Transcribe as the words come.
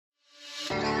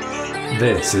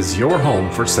This is your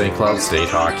home for St. Cloud State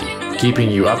hockey,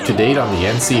 keeping you up to date on the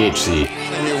NCHC.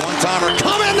 One-timer,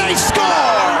 come in, they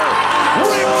score!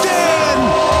 Ripped in!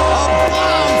 A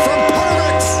bomb from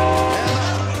Parks!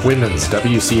 Women's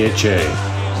WCHA.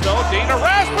 So Dana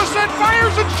Rasmussen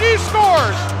fires and she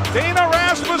scores! Dana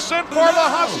Rasmussen for the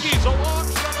Huskies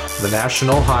alongside The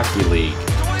National Hockey League.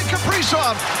 Dwayne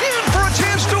Kaprizov in for a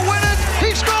chance to win it!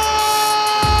 He scores!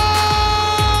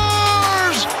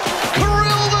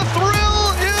 Kirill, the thrill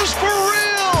is for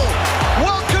real!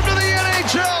 Welcome to the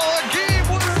NHL, a game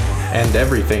winner! And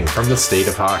everything from the state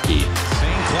of hockey.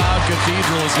 St. Cloud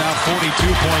Cathedral is now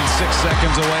 42.6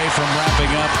 seconds away from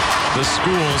wrapping up the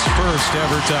school's first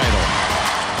ever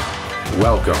title.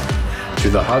 Welcome to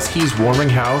the Huskies Warming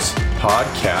House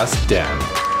Podcast Den.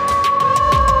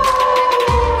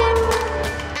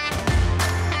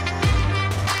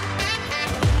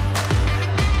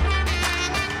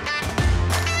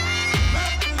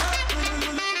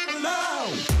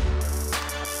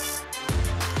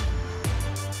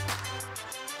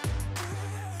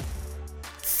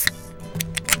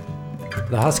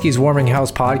 The Huskies Warming House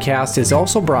podcast is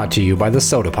also brought to you by the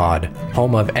Soda Pod,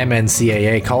 home of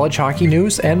NCAA college hockey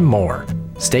news and more.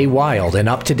 Stay wild and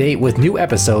up to date with new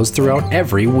episodes throughout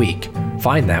every week.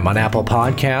 Find them on Apple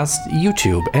Podcasts,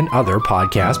 YouTube, and other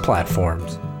podcast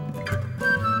platforms.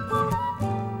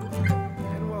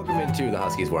 And welcome into the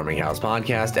Huskies Warming House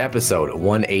podcast, episode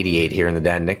 188 here in the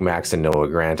den. Nick Max and Noah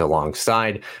Grant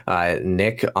alongside.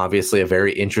 Nick, obviously a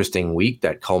very interesting week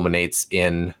that culminates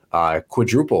in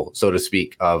quadruple, so to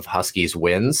speak, of Huskies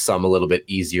wins, some a little bit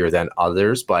easier than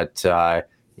others, but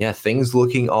things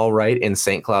looking all right in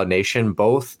St. Cloud Nation,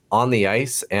 both on the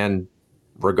ice and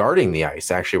regarding the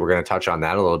ice. Actually, we're going to touch on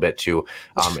that a little bit too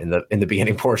in the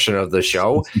beginning portion of the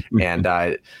show. And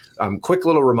quick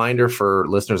little reminder for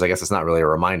listeners, I guess it's not really a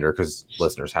reminder because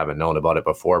listeners haven't known about it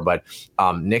before, but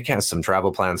Nick has some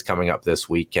travel plans coming up this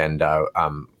week, and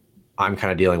I'm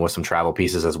kind of dealing with some travel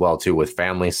pieces as well too with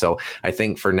family. So I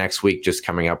think for next week, just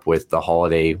coming up with the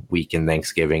holiday week and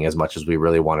Thanksgiving, as much as we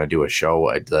really want to do a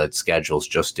show, the schedules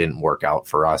just didn't work out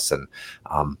for us. And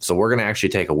so we're going to actually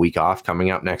take a week off coming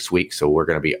up next week. So we're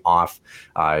going to be off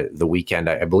the weekend.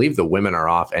 I believe the women are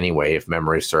off anyway, if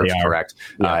memory serves correct.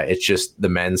 Yeah. It's just the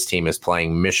men's team is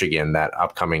playing Michigan that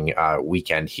upcoming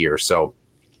weekend here. So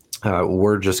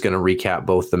we're just going to recap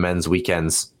both the men's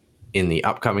weekends in the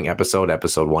upcoming episode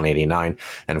 189,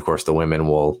 and of course the women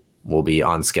will be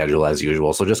on schedule as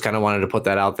usual. So just kind of wanted to put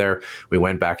that out there. We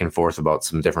went back and forth about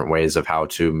some different ways of how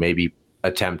to maybe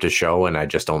attempt a show, and I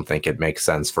just don't think it makes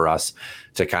sense for us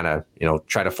to kind of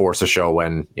try to force a show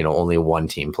when only one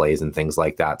team plays and things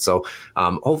like that. So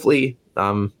hopefully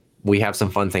we have some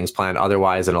fun things planned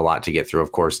otherwise, and a lot to get through,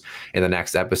 of course, in the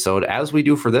next episode, as we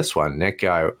do for this one. Nick,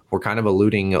 we're kind of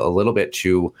alluding a little bit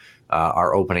to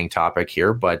our opening topic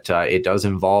here, but it does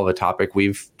involve a topic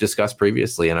we've discussed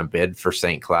previously in a bid for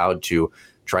St. Cloud to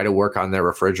try to work on their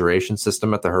refrigeration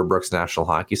system at the Herb Brooks National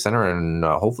Hockey Center, and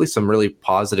hopefully some really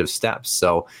positive steps.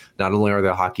 So not only are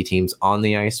the hockey teams on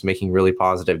the ice making really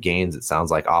positive gains, it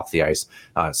sounds like off the ice,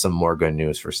 some more good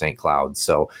news for St. Cloud.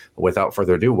 So without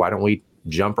further ado, why don't we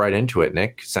jump right into it,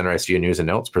 Nick? Center Ice View News and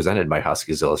Notes presented by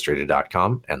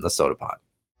HuskiesIllustrated.com and the Soda Pod.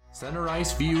 Center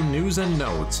Ice View News and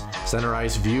Notes. Center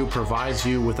Ice View provides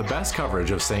you with the best coverage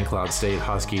of St. Cloud State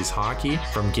Huskies hockey,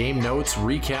 from game notes,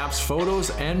 recaps,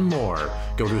 photos, and more.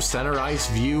 Go to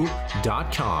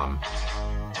centericeview.com.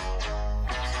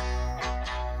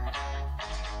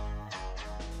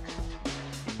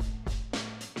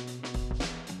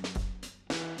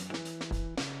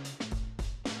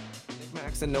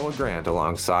 And Noah Grant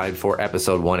alongside for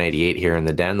episode 188 here in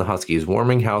the den, the Huskies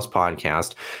Warming House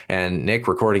podcast. And Nick,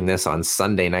 recording this on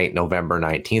Sunday night, November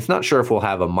 19th. Not sure if we'll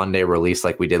have a Monday release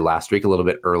like we did last week, a little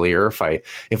bit earlier.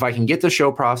 If I can get the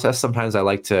show process, sometimes I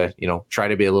like to try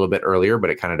to be a little bit earlier,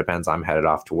 but it kind of depends. I'm headed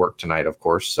off to work tonight, of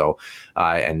course. So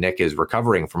and Nick is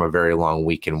recovering from a very long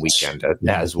weekend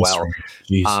as well.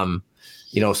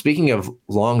 Speaking of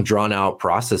long drawn out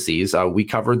processes, we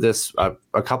covered this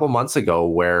a couple months ago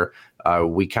where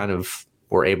we kind of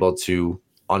were able to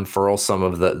unfurl some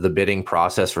of the bidding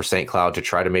process for St. Cloud to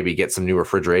try to maybe get some new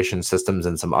refrigeration systems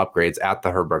and some upgrades at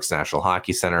the Herb Brooks National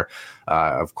Hockey Center.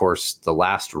 Of course, the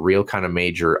last real kind of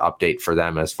major update for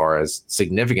them as far as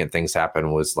significant things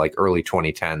happen was like early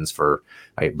 2010s for,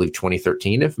 I believe,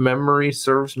 2013, if memory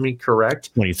serves me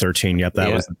correct. 2013, yep,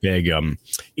 that was the big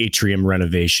atrium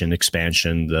renovation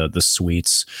expansion, the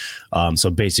suites. So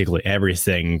basically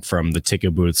everything from the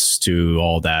ticket booths to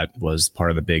all that was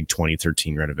part of the big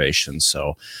 2013 renovation.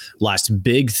 So last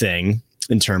big thing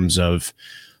in terms of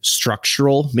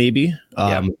structural, maybe.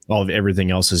 Yeah. All of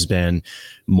everything else has been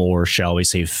more, shall we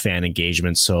say, fan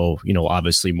engagement. So,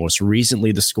 obviously most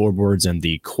recently the scoreboards and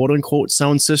the quote unquote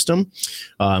sound system,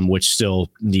 which still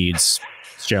needs,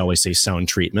 shall we say, sound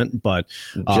treatment, but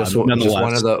just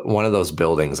one of those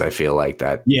buildings, I feel like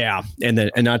that. Yeah.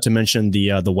 And not to mention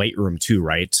the weight room too,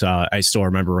 right? I still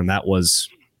remember when that was,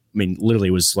 literally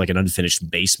was like an unfinished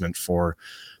basement for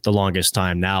the longest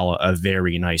time. Now a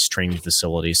very nice training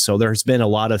facility. So there's been a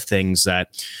lot of things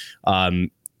that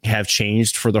have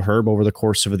changed for the Herb over the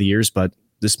course of the years, but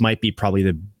this might be probably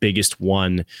the biggest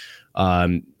one,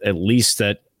 at least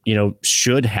that,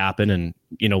 should happen. And,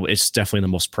 it's definitely the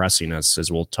most pressing, as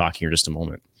we'll talk here in just a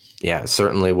moment. Yeah,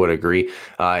 certainly would agree.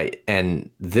 And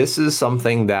this is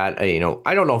something that,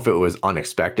 I don't know if it was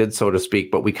unexpected, so to speak,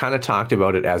 but we kind of talked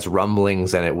about it as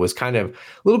rumblings, and it was kind of a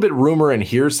little bit rumor and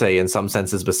hearsay in some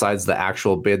senses, besides the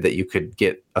actual bid that you could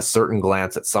get a certain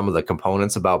glance at some of the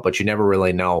components about, but you never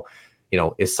really know,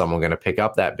 is someone going to pick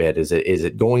up that bid? Is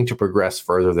it going to progress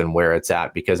further than where it's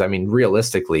at? Because,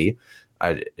 realistically,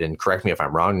 and correct me if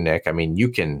I'm wrong, Nick, you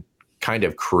can kind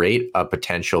of create a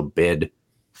potential bid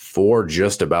for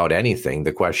just about anything.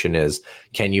 The question is,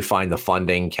 can you find the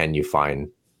funding? Can you find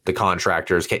the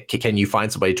contractors? Can you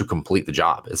find somebody to complete the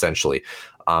job, essentially?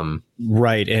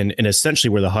 Right. And essentially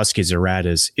where the Huskies are at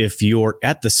is, if you're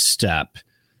at the step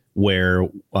where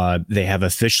they have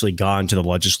officially gone to the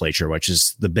legislature, which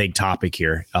is the big topic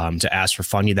here, to ask for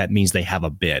funding, that means they have a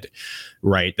bid,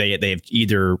 right? They've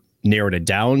either narrowed it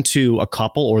down to a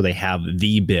couple, or they have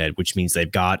the bid, which means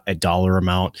they've got a dollar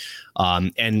amount.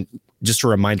 And just a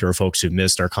reminder of folks who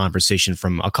missed our conversation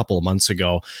from a couple of months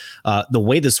ago, the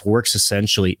way this works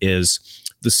essentially is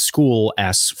the school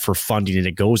asks for funding and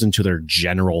it goes into their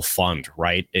general fund,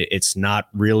 right? It's not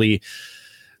really,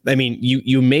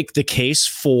 you make the case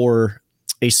for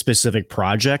a specific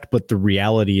project, but the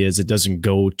reality is it doesn't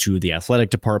go to the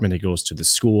athletic department. It goes to the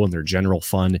school and their general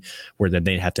fund, where then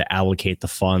they have to allocate the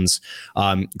funds.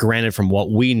 Granted, from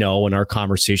what we know in our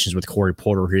conversations with Corey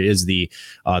Porter, who is the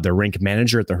rink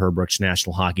manager at the Herb Brooks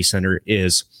National Hockey Center,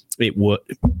 is it would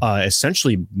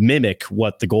essentially mimic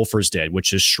what the Gophers did,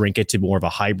 which is shrink it to more of a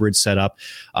hybrid setup.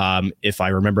 If I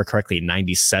remember correctly,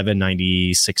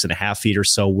 96 and a half feet or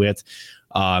so width.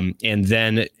 And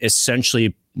then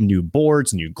essentially new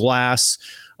boards, new glass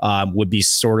would be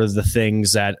sort of the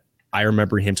things that I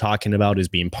remember him talking about as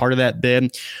being part of that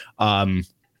bid.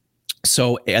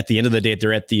 So at the end of the day,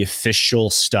 they're at the official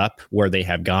step where they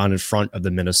have gone in front of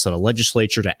the Minnesota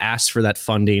legislature to ask for that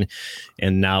funding.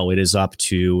 And now it is up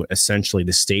to essentially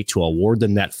the state to award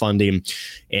them that funding.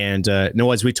 And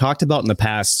as we talked about in the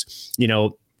past,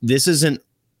 this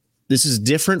is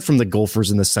different from the Gophers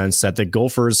in the sense that the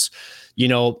Gophers,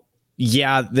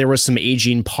 there were some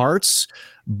aging parts,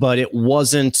 but it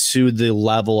wasn't to the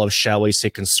level of, shall we say,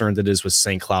 concern that is with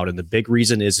St. Cloud. And the big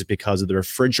reason is because of the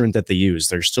refrigerant that they use.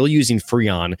 They're still using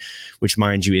Freon, which,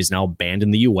 mind you, is now banned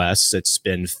in the U.S. It's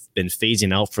been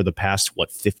phasing out for the past,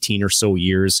 15 or so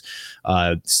years.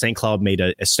 St. Cloud made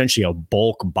essentially a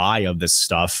bulk buy of this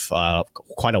stuff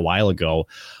quite a while ago.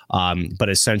 But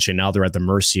essentially now they're at the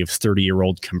mercy of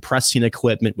 30-year-old compressing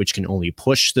equipment, which can only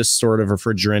push this sort of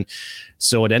refrigerant.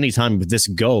 So at any time this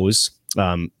goes,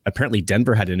 apparently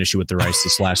Denver had an issue with their ice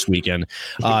this last weekend.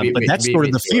 But that's sort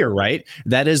of the fear, right?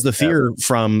 That is the fear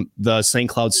from the St.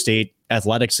 Cloud State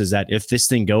Athletics, is that if this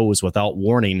thing goes without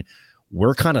warning,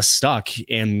 we're kind of stuck.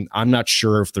 And I'm not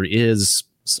sure if there is,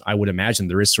 I would imagine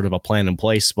there is sort of a plan in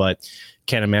place, but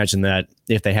can't imagine that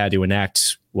if they had to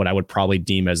enact what I would probably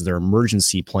deem as their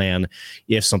emergency plan,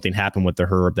 if something happened with the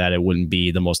Herb, that it wouldn't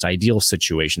be the most ideal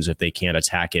situations if they can't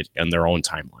attack it in their own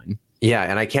timeline. Yeah,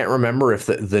 and I can't remember if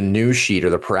the new sheet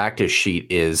or the practice sheet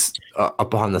is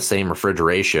upon the same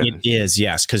refrigeration. It is,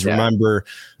 yes, because remember,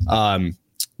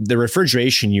 the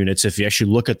refrigeration units, if you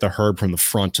actually look at the Herb from the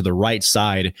front to the right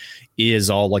side, is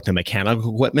all like the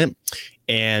mechanical equipment.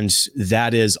 And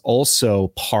that is also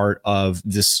part of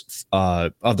this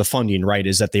of the funding, right?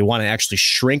 Is that they want to actually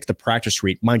shrink the practice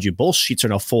rate. Mind you, both sheets are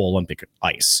now full Olympic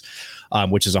ice,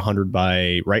 which is 100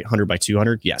 by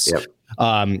 200. Yes. Yep.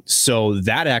 So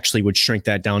that actually would shrink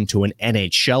that down to an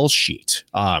NHL sheet,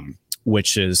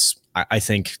 which is, I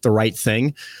think, the right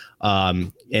thing.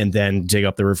 And then dig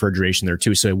up the refrigeration there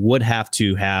too. So it would have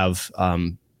to have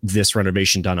this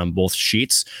renovation done on both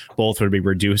sheets. Both would be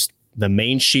reduced. The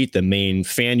main sheet, the main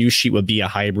fan use sheet, would be a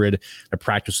hybrid. The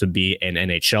practice would be an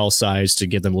NHL size to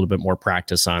give them a little bit more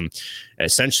practice on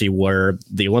essentially where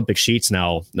the Olympic sheets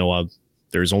now, Noah,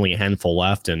 there's only a handful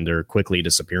left, and they're quickly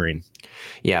disappearing.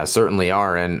 Yeah, certainly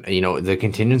are. And, the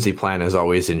contingency plan is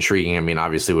always intriguing. I mean,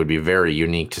 obviously it would be very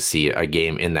unique to see a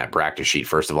game in that practice sheet,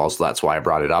 first of all. So that's why I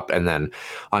brought it up. And then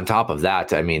on top of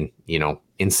that, I mean,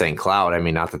 in St. Cloud, I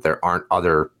mean, not that there aren't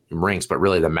other rinks, but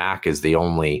really the MAC is the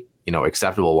only,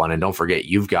 acceptable one. And don't forget,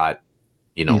 you've got,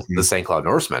 the St. Cloud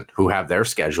Norsemen who have their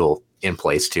schedule in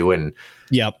place too. And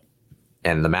yep.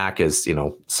 And the MAC is,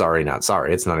 sorry, not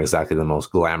sorry. It's not exactly the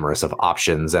most glamorous of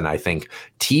options. And I think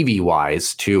TV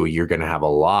wise too, you're going to have a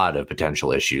lot of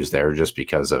potential issues there just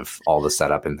because of all the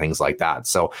setup and things like that.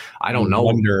 So I don't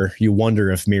know. You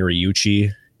wonder if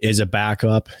Mariucci is a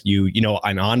backup.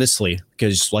 And honestly,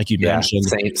 because like you mentioned,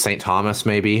 St. Thomas,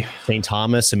 maybe St.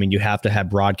 Thomas. I mean, you have to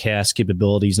have broadcast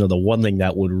capabilities. The one thing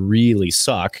that would really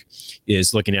suck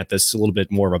is looking at this a little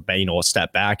bit more of a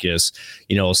step back is,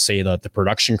 say that the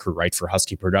production crew, right, for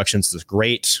Husky Productions is a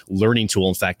great learning tool.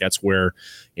 In fact, that's where,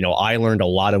 I learned a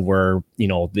lot of where,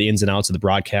 the ins and outs of the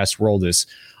broadcast world is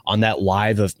on that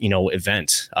live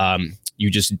event.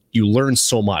 You learn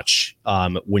so much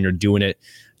when you're doing it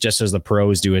just as the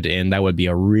pros do it. And that would be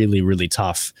a really, really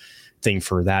tough thing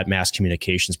for that mass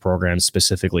communications program,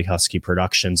 specifically Husky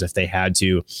Productions, if they had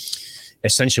to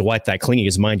essentially wipe that clean.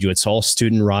 Because mind you, it's all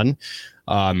student run.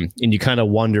 And you kind of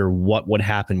wonder what would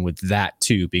happen with that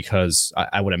too, because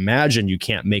I would imagine you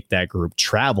can't make that group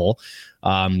travel.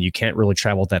 You can't really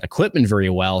travel with that equipment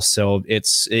very well. So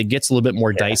it gets a little bit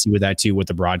more dicey with that too, with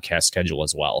the broadcast schedule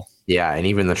as well. Yeah, and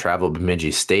even the travel to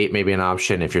Bemidji State may be an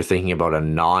option if you're thinking about a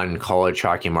non-college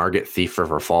hockey market. Thief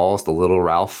River Falls, the Little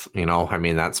Ralph,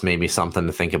 that's maybe something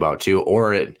to think about too.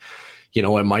 Or it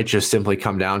might just simply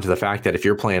come down to the fact that if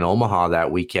you're playing Omaha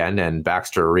that weekend and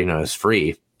Baxter Arena is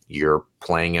free, you're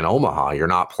playing in Omaha. You're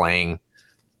not playing,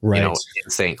 in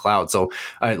St. Cloud. So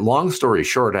long story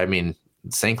short, I mean,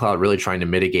 St. Cloud really trying to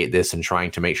mitigate this and trying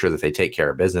to make sure that they take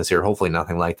care of business here. Hopefully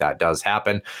nothing like that does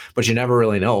happen, but you never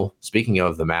really know. Speaking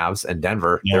of the Mavs and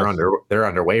Denver, they're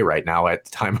underway right now at the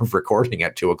time of recording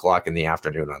at 2:00 in the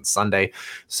afternoon on Sunday.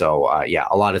 So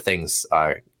a lot of things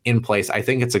in place. I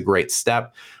think it's a great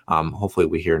step. Hopefully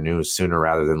we hear news sooner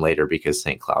rather than later, because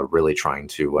St. Cloud really trying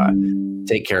to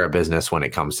take care of business when it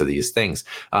comes to these things.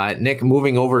 Nick,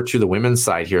 moving over to the women's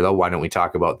side here, though, why don't we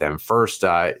talk about them first?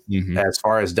 As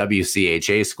far as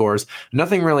WCHA scores,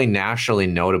 nothing really nationally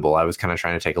notable. I was kind of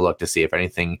trying to take a look to see if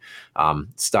anything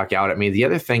stuck out at me. The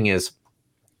other thing is,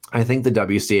 I think the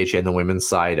WCHA and the women's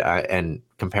side and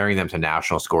comparing them to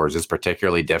national scores is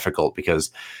particularly difficult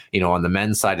because, on the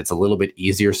men's side, it's a little bit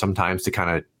easier sometimes to kind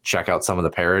of check out some of the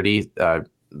parity.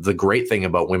 The great thing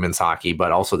about women's hockey,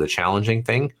 but also the challenging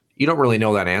thing, you don't really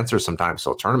know that answer sometimes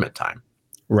till tournament time.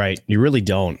 Right. You really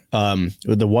don't.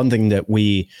 The one thing that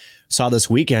we saw this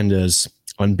weekend is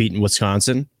unbeaten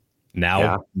Wisconsin.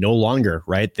 Now no longer,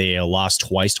 right? They lost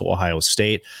twice to Ohio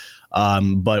State.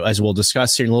 But as we'll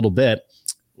discuss here in a little bit,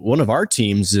 one of our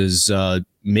teams is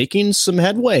making some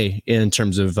headway in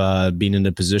terms of being in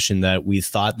a position that we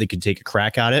thought they could take a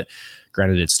crack at it.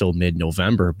 Granted, it's still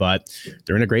mid-November, but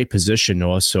they're in a great position,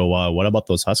 Noah. So what about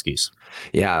those Huskies?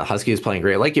 Yeah, Huskies playing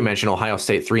great. Like you mentioned, Ohio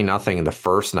State 3-0 in the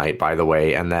first night, by the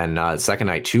way, and then second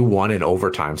night 2-1 in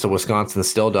overtime. So Wisconsin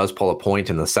still does pull a point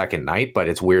in the second night, but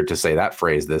it's weird to say that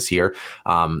phrase this year,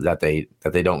 that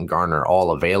they don't garner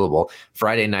all available.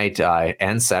 Friday night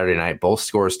and Saturday night, both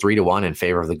scores 3-1 in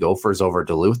favor of the Gophers over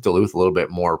Duluth. Duluth a little bit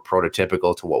more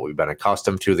prototypical to what we've been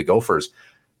accustomed to. The Gophers,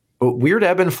 but weird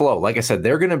ebb and flow. Like I said,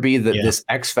 they're going to be this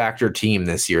X factor team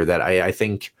this year that I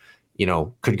think,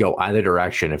 could go either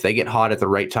direction. If they get hot at the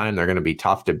right time, they're going to be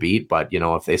tough to beat. But,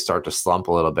 if they start to slump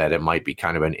a little bit, it might be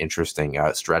kind of an interesting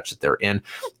stretch that they're in.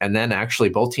 And then actually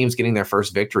both teams getting their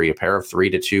first victory, a pair of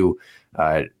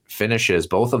 3-2 finishes,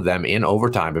 both of them in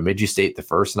overtime. Bemidji State the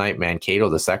first night, Mankato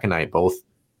the second night, both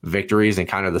victories and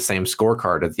kind of the same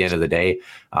scorecard at the end of the day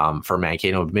for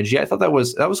Mankato and Bemidji. I thought that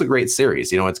was a great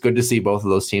series. It's good to see both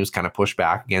of those teams kind of push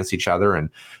back against each other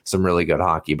and some really good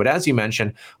hockey. But as you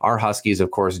mentioned, our Huskies, of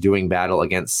course, doing battle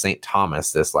against St.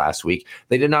 Thomas this last week.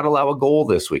 They did not allow a goal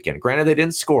this weekend. Granted, they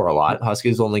didn't score a lot.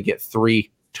 Huskies only get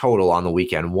 3 total on the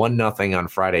weekend, 1-0 on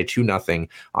Friday, 2-0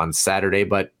 on Saturday.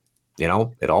 But,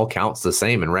 it all counts the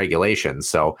same in regulation.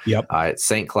 So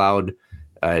St. Cloud,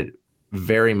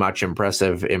 very much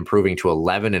impressive, improving to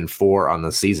 11-4 on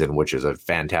the season, which is a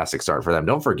fantastic start for them.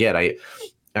 Don't forget,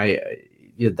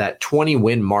 that 20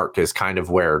 win mark is kind of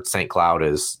where St. Cloud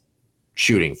is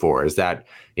shooting for. Is that,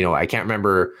 I can't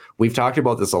remember. We've talked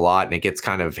about this a lot and it gets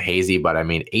kind of hazy, but I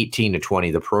mean,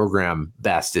 18-20, the program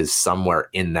best is somewhere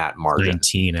in that margin.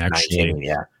 19, actually. 19,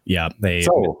 yeah. Yeah,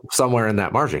 somewhere in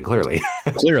that margin, clearly.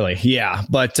 Clearly, yeah.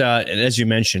 But as you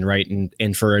mentioned, right,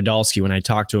 and for Adolski, when I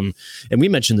talked to him, and we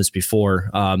mentioned this before,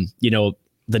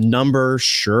 the number,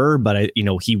 sure, but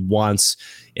he wants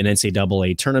an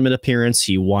NCAA tournament appearance.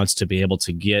 He wants to be able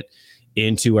to get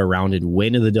into a rounded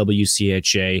win of the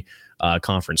WCHA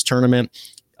conference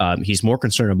tournament. He's more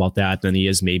concerned about that than he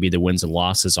is maybe the wins and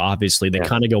losses. Obviously, they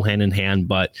kind of go hand in hand,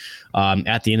 but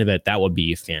at the end of it, that would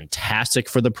be fantastic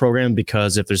for the program,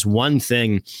 because if there's one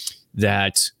thing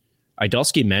that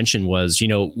Idalski mentioned was,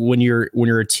 when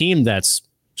you're a team that's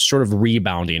sort of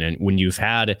rebounding, and when you've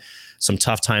had some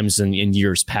tough times in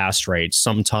years past, right?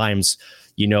 Sometimes,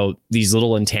 these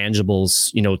little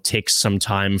intangibles, take some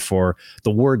time for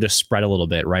the word to spread a little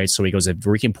bit, right? So he goes, if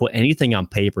we can put anything on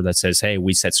paper that says, hey,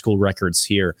 we set school records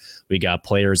here, we got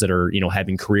players that are,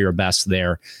 having career best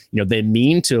there, they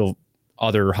mean to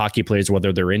other hockey players,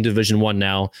 whether they're in Division I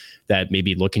now, that may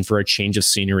be looking for a change of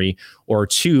scenery, or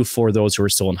two, for those who are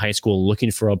still in high school looking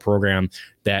for a program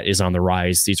that is on the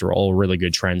rise. These are all really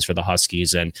good trends for the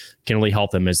Huskies and can really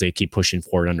help them as they keep pushing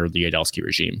forward under the Adalski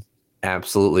regime.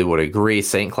 Absolutely would agree.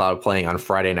 St. Cloud playing on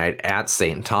Friday night at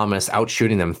St. Thomas,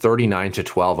 outshooting them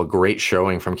 39-12. A great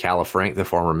showing from Calla Frank, the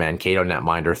former Mankato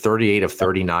netminder. 38 of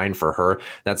 39 for her.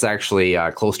 That's actually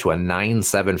close to a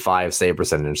 .975 save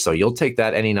percentage. So you'll take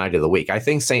that any night of the week. I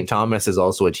think St. Thomas is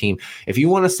also a team. If you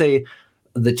want to say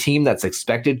the team that's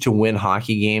expected to win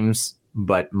hockey games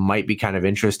but might be kind of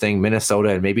interesting, Minnesota,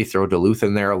 and maybe throw Duluth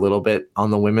in there a little bit on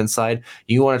the women's side.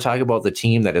 You want to talk about the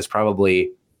team that is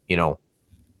probably,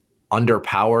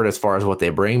 underpowered as far as what they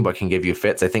bring, but can give you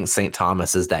fits. I think St.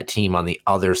 Thomas is that team on the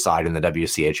other side in the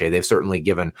WCHA. They've certainly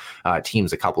given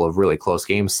teams a couple of really close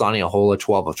games. Sonia Hola,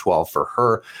 12 of 12 for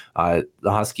her. The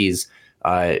Huskies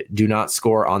do not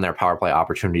score on their power play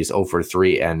opportunities, 0 for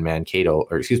 3, and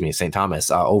St. Thomas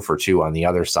 0 for 2 on the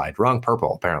other side. Wrong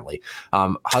purple, apparently.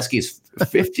 Huskies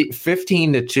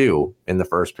 15-2 in the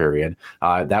first period.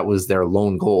 That was their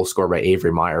lone goal scored by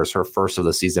Avery Myers, her first of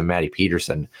the season. Maddie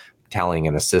Peterson tallying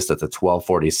an assist at the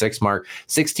 12:46 mark.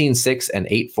 16-6 and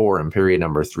 8-4 in period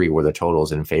number 3 were the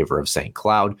totals in favor of St.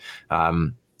 Cloud.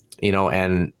 And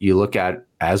you look at,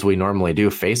 as we normally do,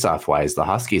 face-off wise, the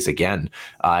Huskies again,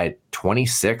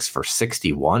 26 for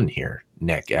 61 here,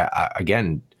 Nick.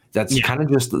 Again, that's kind of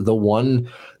just the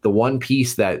one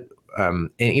piece that, and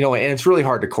it's really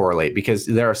hard to correlate, because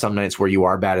there are some nights where you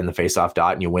are bad in the face-off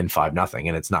dot and you win 5-0,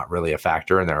 and it's not really a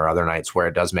factor. And there are other nights where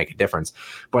it does make a difference.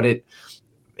 But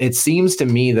it seems to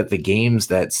me that the games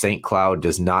that St. Cloud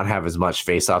does not have as much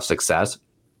face-off success,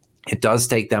 it does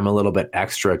take them a little bit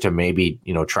extra to maybe,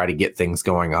 try to get things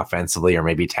going offensively, or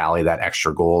maybe tally that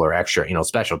extra goal or extra,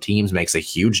 special teams makes a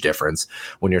huge difference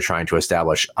when you're trying to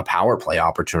establish a power play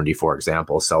opportunity, for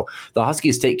example. So the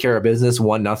Huskies take care of business,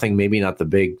 1-0, maybe not the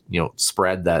big,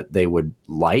 spread that they would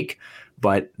like,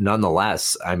 but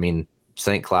nonetheless, I mean,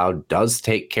 St. Cloud does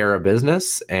take care of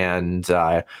business, and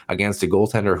against a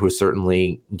goaltender who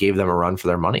certainly gave them a run for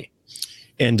their money.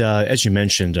 And as you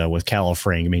mentioned with Calla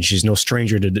Frank, I mean, she's no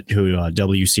stranger to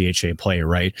WCHA play,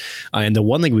 right? And the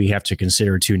one thing we have to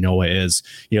consider too, Noah, is,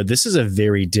 this is a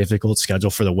very difficult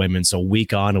schedule for the women. So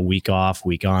week on, a week off,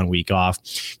 week on, week off.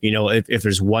 If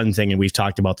there's one thing, and we've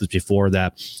talked about this before,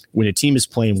 that when a team is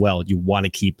playing well, you want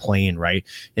to keep playing, right?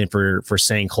 And for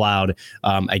St. Cloud,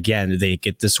 again, they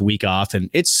get this week off, and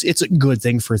it's a good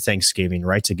thing for Thanksgiving,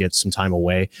 right, to get some time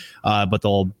away. But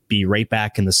they'll be right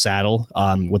back in the saddle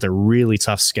with a really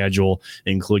tough schedule,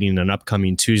 including an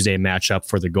upcoming Tuesday matchup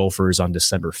for the Gophers on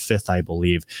December 5th, I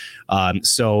believe.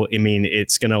 So, I mean,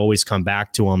 it's going to always come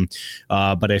back to them.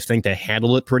 But I think they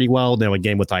handle it pretty well. Now,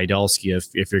 again, with Idalski,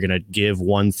 if you're going to give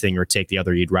one thing or take the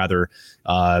other, you'd rather,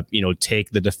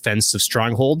 take the defensive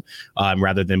stronghold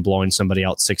rather than blowing somebody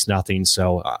out 6-0.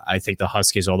 So I think the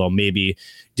Huskies, although maybe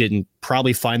didn't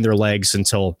probably find their legs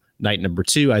until night number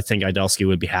 2, I think Idalski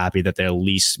would be happy that they at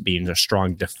least being a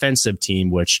strong defensive team,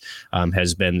 which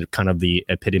has been kind of the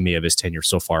epitome of his tenure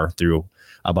so far through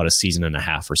about a season and a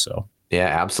half or so. Yeah,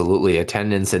 absolutely.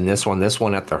 Attendance in this one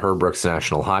at the Herb Brooks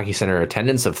National Hockey Center,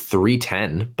 attendance of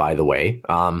 310, by the way.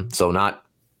 So not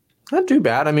too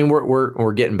bad. I mean,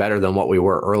 we're getting better than what we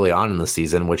were early on in the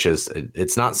season, which is,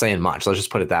 it's not saying much. Let's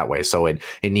just put it that way. So it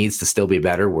needs to still be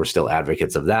better. We're still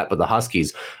advocates of that. But the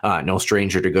Huskies, no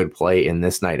stranger to good play in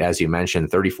this night, as you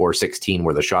mentioned. 34-16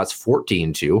 were the shots,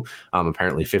 14-2.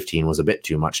 Apparently 15 was a bit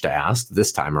too much to ask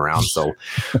this time around. So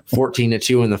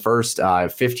 14-2 in the first,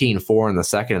 15-4 in the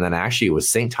second, and then actually it was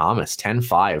St. Thomas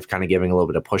 10-5, kind of giving a little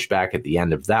bit of pushback at the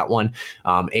end of that one.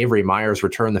 Avery Myers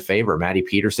returned the favor. Maddie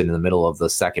Peterson in the middle of the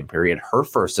second period period, her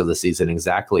first of the season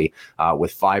exactly,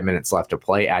 with 5 minutes left to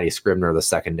play. Addie Scribner, the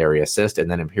secondary assist.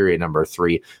 And then in period number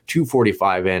 3,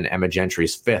 2:45 in, Emma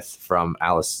Gentry's 5th from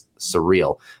Alice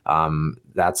Surreal.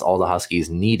 That's all the Huskies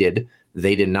needed.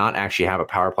 They did not actually have a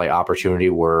power play opportunity.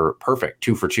 Were perfect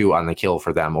 2 for 2 on the kill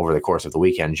for them over the course of the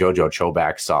weekend. JoJo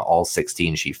Chobak saw all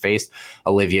 16 she faced.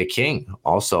 Olivia King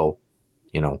also,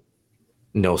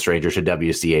 no stranger to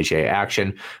WCHA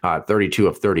action, 32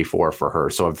 of 34 for her.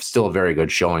 So still a very good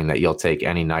showing that you'll take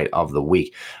any night of the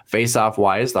week. Face-off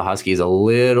wise, the Huskies a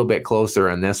little bit closer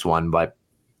in this one, but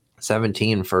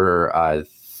 17 for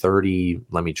 30.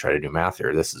 Let me try to do math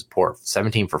here. This is poor.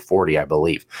 17 for 40, I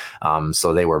believe.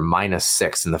 So they were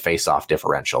 -6 in the face-off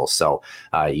differential. So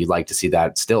you'd like to see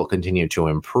that still continue to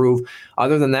improve.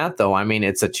 Other than that, though, I mean,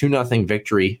 it's a 2-0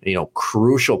 victory,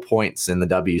 crucial points in the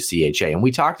WCHA. And we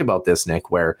talked about this,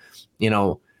 Nick, where,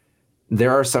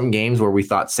 there are some games where we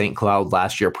thought St. Cloud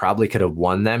last year probably could have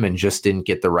won them and just didn't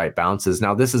get the right bounces.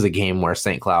 Now, this is a game where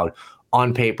St. Cloud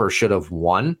on paper should have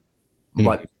won,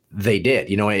 but they did.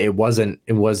 It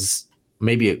was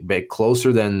maybe a bit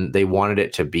closer than they wanted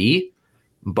it to be,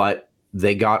 but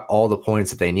they got all the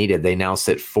points that they needed. They now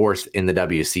sit 4th in the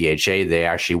WCHA. They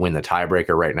actually win the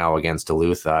tiebreaker right now against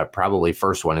Duluth. Probably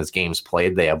first one is games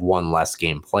played. They have one less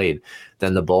game played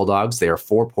than the Bulldogs. They are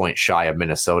 4 points shy of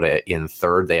Minnesota in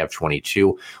 3rd. They have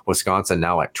 22. Wisconsin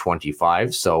now at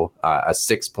 25. So a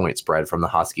 6-point spread from the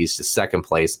Huskies to 2nd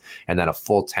place, and then a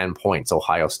full 10 points.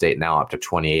 Ohio State now up to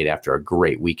 28 after a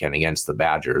great weekend against the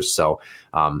Badgers. So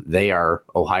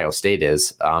Ohio State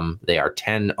is, they are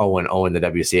 10-0-0 in the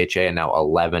WCHA and now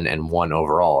 11-1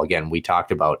 overall. Again, we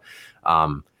talked about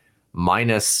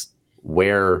minus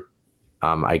where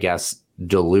I guess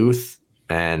Duluth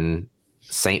and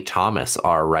St. Thomas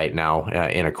are right now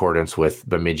in accordance with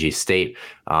Bemidji State.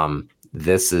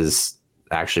 This is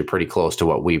actually pretty close to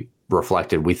what we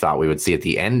thought we would see at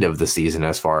the end of the season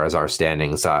as far as our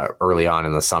standings early on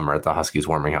in the summer at the Huskies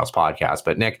Warming House podcast.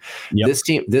 But Nick,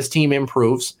 this team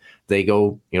improves. They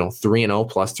go 3-0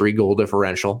 plus 3 goal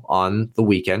differential on the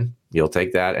weekend. You'll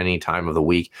take that any time of the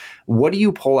week. What do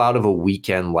you pull out of a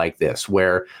weekend like this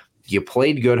where you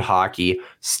played good hockey,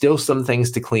 still some things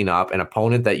to clean up, an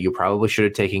opponent that you probably should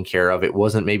have taken care of? It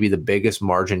wasn't maybe the biggest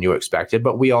margin you expected,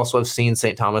 but we also have seen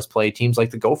St. Thomas play teams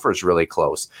like the Gophers really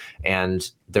close,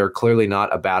 and they're clearly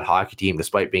not a bad hockey team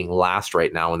despite being last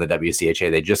right now in the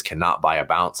WCHA. They just cannot buy a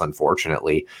bounce,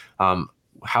 unfortunately.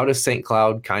 How does St.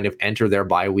 Cloud kind of enter their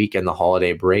bye week and the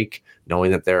holiday break,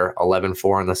 knowing that they're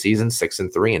 11-4 on the season,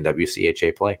 6-3 in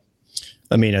WCHA play?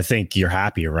 I mean, I think you're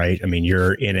happy, right? I mean,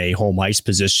 you're in a home ice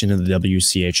position in the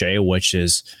WCHA, which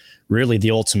is really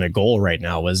the ultimate goal right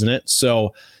now, isn't it?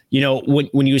 So,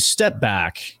 when you step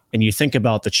back and you think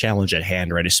about the challenge at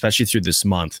hand, right, especially through this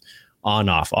month, on,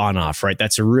 off, right?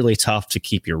 That's really tough to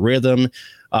keep your rhythm.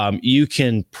 You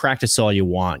can practice all you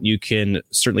want. You can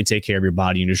certainly take care of your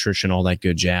body, nutrition, all that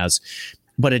good jazz,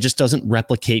 but it just doesn't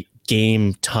replicate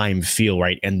game time feel,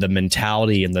 right? And the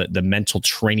mentality and the mental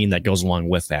training that goes along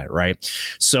with that, right?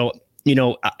 So,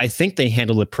 I think they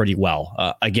handled it pretty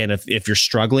well. Again, if you're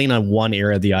struggling on one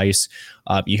area of the ice,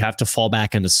 you have to fall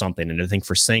back into something. And I think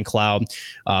for St. Cloud,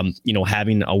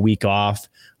 having a week off,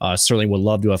 certainly would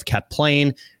love to have kept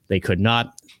playing. They could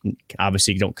not.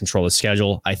 Obviously, you don't control the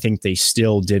schedule. I think they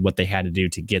still did what they had to do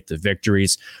to get the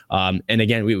victories. And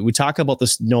again, we talk about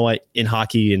this, Noah, in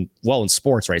hockey and in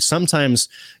sports, right? Sometimes,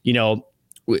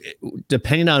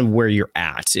 depending on where you're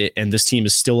at, and this team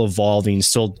is still evolving,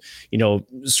 still,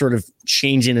 sort of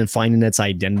changing and finding its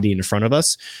identity in front of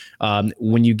us.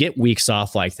 When you get weeks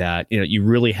off like that, you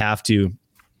really have to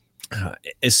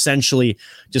essentially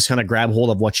just kind of grab hold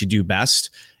of what you do best.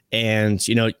 And,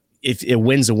 if it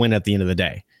wins a win at the end of the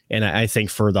day. And I think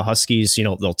for the Huskies,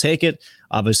 they'll take it.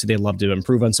 Obviously, they'd love to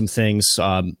improve on some things.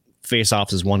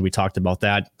 Face-offs is one. We talked about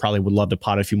that. Probably would love to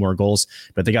pot a few more goals,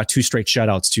 but they got 2 straight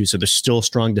shutouts too. So they're still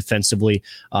strong defensively.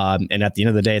 And at the end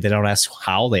of the day, they don't ask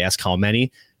how, they ask how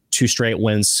many. 2 straight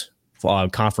wins,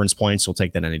 conference points. We'll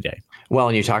take that any day. Well,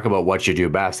 and you talk about what you do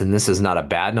best, and this is not a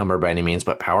bad number by any means,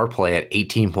 but power play at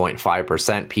 18.5%,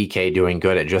 PK doing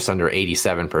good at just under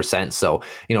 87%. So,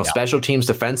 special teams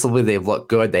defensively, they've looked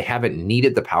good. They haven't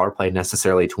needed the power play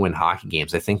necessarily to win hockey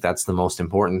games. I think that's the most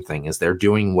important thing, is they're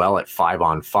doing well at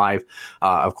 5-on-5.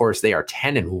 Of course, they are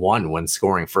 10-1 when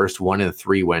scoring first,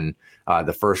 1-3 when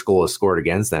the first goal is scored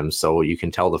against them. So you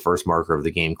can tell the first marker of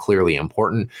the game clearly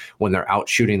important. When they're out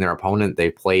shooting their opponent,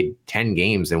 they played 10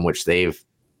 games in which they've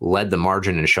led the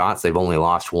margin in shots. They've only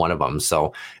lost 1 of them.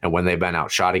 So, and when they've been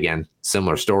outshot again,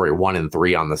 similar story,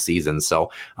 1-3 on the season.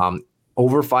 So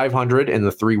over 500 in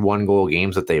the 3 1-goal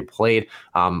games that they played,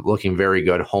 looking very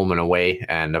good home and away.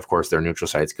 And of course, their neutral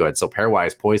site's good. So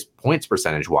pairwise, points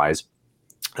percentage wise,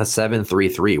 a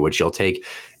 7.33, which you'll take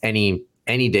any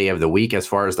day of the week. As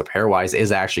far as the pairwise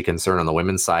is actually concerned on the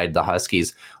women's side, the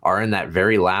Huskies are in that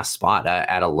very last spot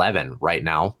at 11 right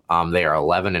now. They are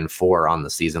 11-4 on the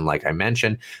season, like I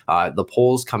mentioned. The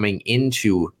polls coming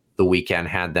into the weekend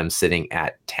had them sitting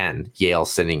at 10, Yale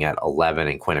sitting at 11,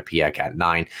 and Quinnipiac at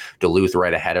 9, Duluth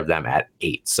right ahead of them at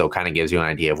 8. So kind of gives you an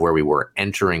idea of where we were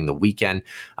entering the weekend.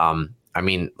 I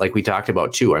mean, like we talked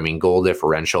about too, I mean, goal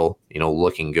differential,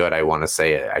 looking good. I want to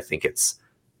say, I think it's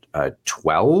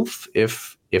 12,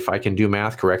 if I can do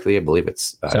math correctly. I believe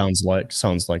it's sounds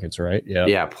like it's right.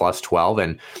 Yeah, plus 12.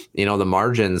 And the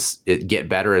margins get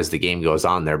better as the game goes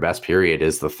on. Their best period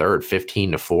is the third.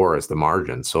 15-4 is the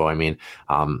margin. So I mean,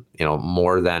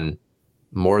 more than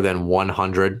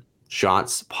 100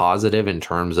 shots positive in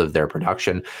terms of their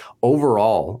production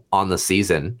overall on the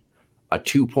season. A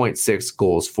 2.6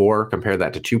 goals for, compare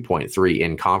that to 2.3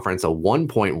 in conference, a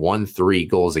 1.13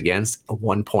 goals against, a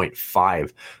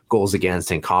 1.5 goals against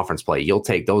in conference play. You'll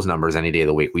take those numbers any day of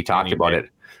the week. We talked about it,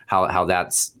 how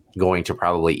that's going to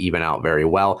probably even out very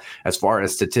well. As far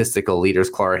as statistical leaders,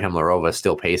 Klara Himlerova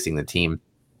still pacing the team.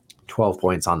 12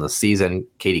 points on the season.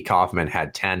 Katie Kaufman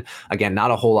had 10. Again,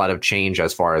 not a whole lot of change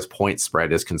as far as point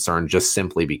spread is concerned, just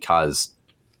simply because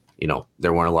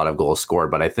there weren't a lot of goals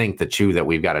scored. But I think the two that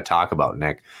we've got to talk about,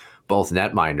 Nick, both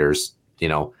netminders,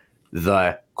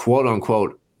 the quote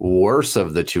unquote worst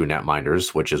of the two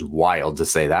netminders, which is wild to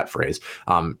say that phrase.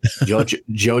 JoJo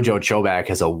Chobak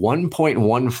has a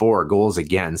 1.14 goals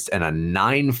against and a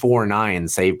 9.49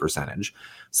 save percentage.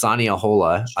 Sania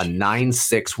Hola, a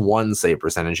 9.61 save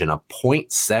percentage and a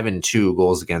 0.72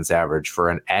 goals against average for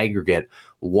an aggregate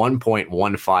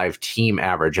 1.15 team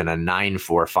average and a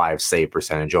 9.45 save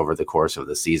percentage over the course of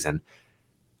the season.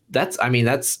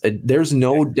 There's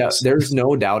no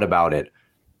doubt about it.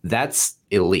 That's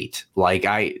elite. Like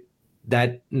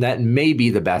that may be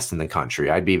the best in the country.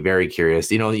 I'd be very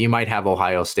curious. You might have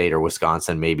Ohio State or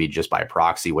Wisconsin, maybe just by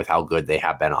proxy with how good they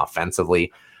have been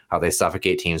offensively, how they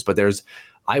suffocate teams. But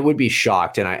I would be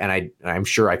shocked, and I'm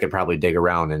sure I could probably dig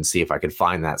around and see if I could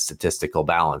find that statistical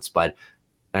balance. But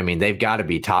I mean, they've got to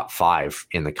be top 5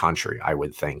 in the country, I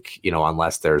would think,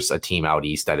 unless there's a team out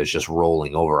east that is just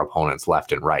rolling over opponents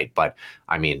left and right. But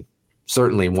I mean,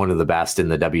 certainly one of the best in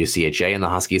the WCHA, and the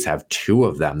Huskies have 2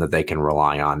 of them that they can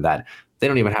rely on, that they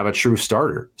don't even have a true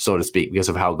starter, so to speak, because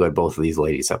of how good both of these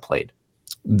ladies have played.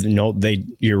 No,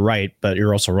 you're right, but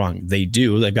you're also wrong. They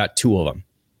do. They've got 2 of them.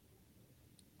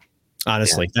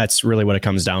 Honestly, That's really what it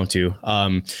comes down to.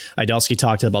 Idelsky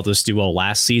talked about this duo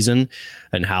last season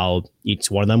and how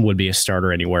each one of them would be a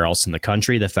starter anywhere else in the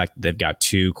country. The fact that they've got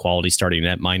 2 quality starting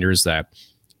netminders that,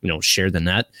 share the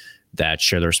net, that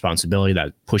share the responsibility,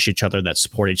 that push each other, that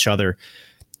support each other.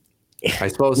 I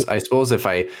suppose if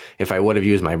I would have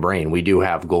used my brain, we do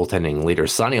have goaltending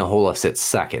leaders. Sania Hola sits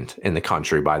second in the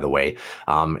country, by the way.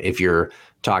 If you're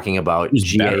talking about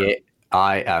GAA.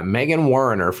 Megan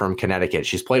Warrener from Connecticut.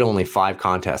 She's played only 5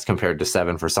 contests compared to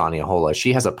 7 for Sania Hola.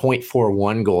 She has a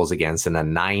 0.41 goals against and a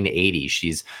 980.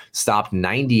 She's stopped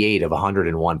 98 of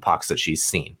 101 pucks that she's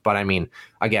seen. But I mean,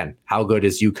 again, how good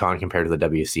is UConn compared to the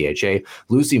WCHA?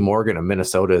 Lucy Morgan of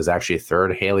Minnesota is actually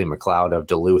 3rd. Haley McLeod of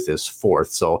Duluth is 4th.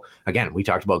 So again, we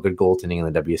talked about good goaltending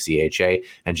in the WCHA,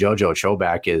 and JoJo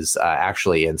Chobak is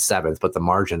actually in 7th, but the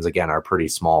margins again are pretty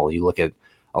small. You look at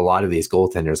a lot of these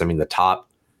goaltenders. I mean, the top.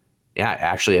 Yeah,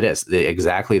 actually it is.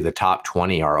 Exactly the top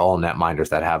 20 are all netminders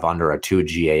that have under a 2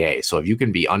 GAA. So if you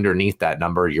can be underneath that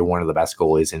number, you're one of the best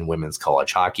goalies in women's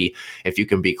college hockey. If you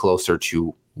can be closer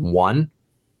to 1,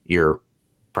 you're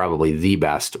probably the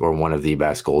best or one of the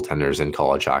best goaltenders in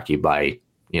college hockey by,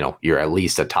 you're at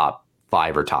least a top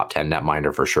 5 or top 10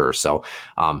 netminder for sure. So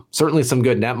certainly some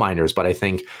good netminders, but I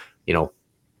think,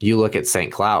 you look at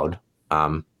St. Cloud,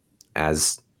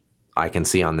 as I can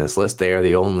see on this list, they are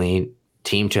the only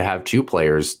team to have 2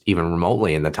 players even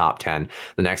remotely in the top 10.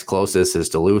 The next closest is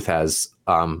Duluth, has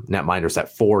netminders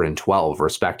at 4 and 12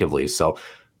 respectively. So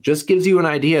just gives you an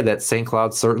idea that St.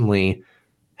 Cloud certainly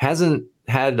hasn't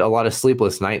had a lot of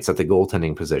sleepless nights at the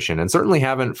goaltending position, and certainly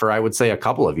haven't for, I would say, a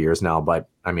couple of years now. But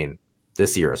I mean,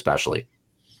 this year especially.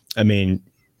 I mean,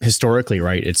 historically,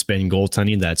 right, it's been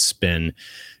goaltending that's been,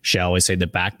 shall we say, the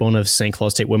backbone of St. Cloud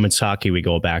State women's hockey. We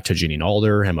go back to Janine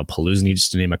Alder, Emma Paluzny,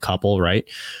 just to name a couple, right?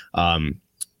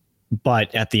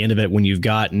 But at the end of it, when you've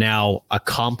got now a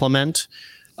complement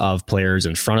of players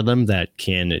in front of them that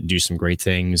can do some great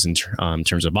things in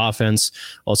terms of offense,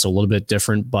 also a little bit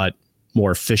different, but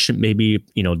more efficient, maybe,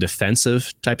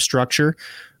 defensive type structure.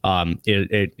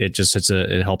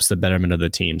 it helps the betterment of the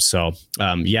team. So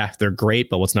yeah, they're great,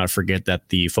 but let's not forget that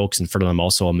the folks in front of them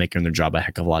also are making their job a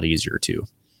heck of a lot easier too.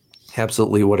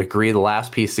 Absolutely would agree. The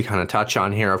last piece to kind of touch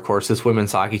on here, of course, this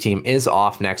women's hockey team is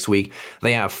off next week.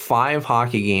 They have 5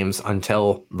 hockey games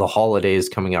until the holidays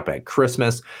coming up at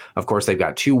Christmas. Of course, they've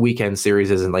got 2 weekend series,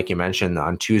 and like you mentioned,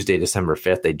 on Tuesday, December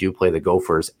 5th, they do play the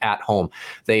Gophers at home.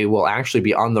 They will actually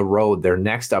be on the road their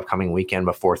next upcoming weekend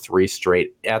before 3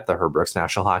 straight at the Herb Brooks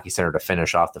National Hockey Center to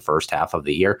finish off the first half of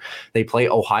the year. They play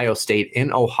Ohio State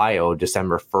in Ohio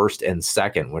December 1st and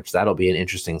 2nd, which that'll be an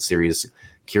interesting series.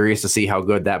 Curious to see how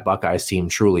good that Buckeyes team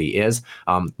truly is.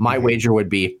 My wager would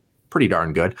be pretty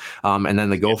darn good. And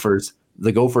then the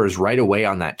Gophers right away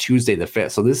on that Tuesday the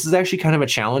 5th. So this is actually kind of a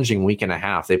challenging week and a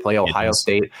half. They play Ohio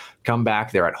State, come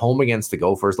back. They're at home against the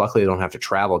Gophers. Luckily, they don't have to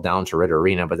travel down to Ritter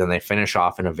Arena, but then they finish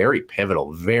off in a very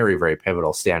pivotal, very, very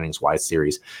pivotal standings-wise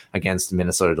series against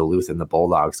Minnesota Duluth and the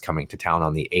Bulldogs coming to town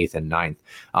on the 8th and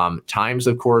 9th. Times,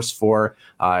 of course, for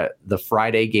the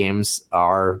Friday games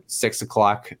are 6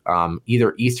 o'clock,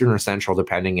 either Eastern or Central,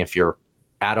 depending if you're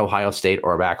at Ohio State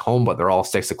or back home, but they're all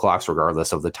 6 o'clock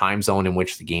regardless of the time zone in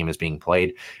which the game is being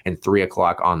played, and 3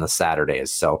 o'clock on the Saturdays.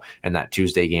 So, and that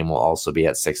Tuesday game will also be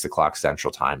at 6 o'clock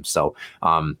Central Time. So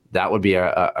that would be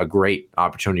a great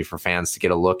opportunity for fans to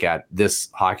get a look at this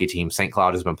hockey team. St.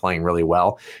 Cloud has been playing really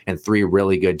well, and 3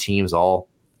 really good teams, all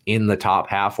in the top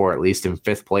half, or at least in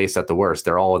 5th place at the worst.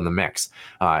 They're all in the mix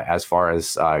as far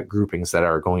as groupings that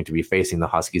are going to be facing the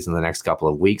Huskies in the next couple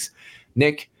of weeks.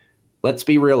 Nick, let's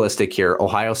be realistic here.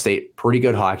 Ohio State, pretty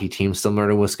good hockey team, similar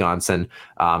to Wisconsin.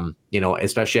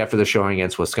 Especially after the showing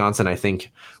against Wisconsin, I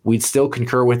think we'd still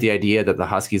concur with the idea that the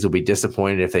Huskies will be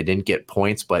disappointed if they didn't get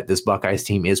points, but this Buckeyes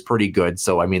team is pretty good.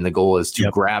 So, I mean, the goal is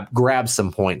to grab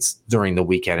some points during the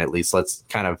weekend, at least. Let's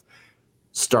kind of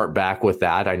start back with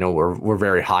that. I know we're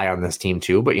very high on this team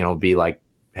too, but, be like,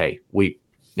 hey, we,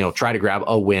 try to grab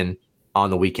a win on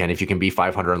the weekend. If you can be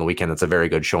 500 on the weekend, that's a very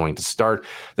good showing to start.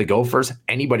 The Gophers,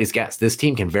 anybody's guess. This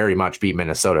team can very much beat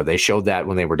Minnesota. They showed that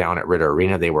when they were down at Ritter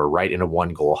Arena. They were right in a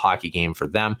 1-goal hockey game for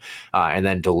them. And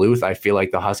then Duluth, I feel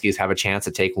like the Huskies have a chance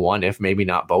to take one, if maybe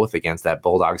not both, against that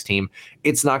Bulldogs team.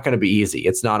 It's not going to be easy.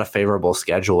 It's not a favorable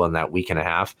schedule in that week and a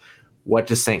half. What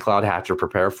does St. Cloud have to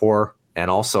prepare for? And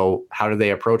also, how do they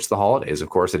approach the holidays? Of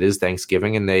course, it is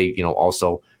Thanksgiving, and they,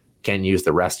 also can use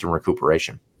the rest and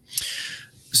recuperation.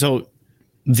 So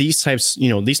these times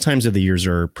of the years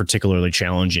are particularly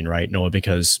challenging, right, Noah,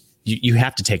 because you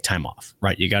have to take time off,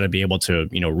 right? You got to be able to,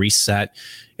 reset,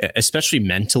 especially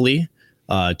mentally,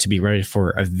 to be ready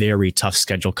for a very tough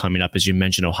schedule coming up. As you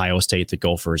mentioned, Ohio State, the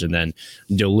Gophers, and then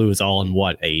Duluth, all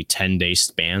in a 10-day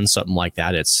span, something like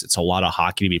that. It's a lot of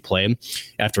hockey to be played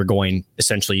after going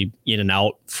essentially in and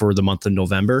out for the month of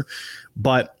November.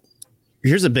 But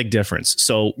here's a big difference.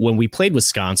 So when we played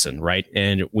Wisconsin, right,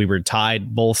 and we were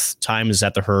tied both times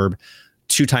at the Herb,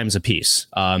 2 times apiece,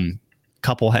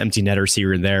 couple empty netters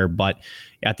here and there, but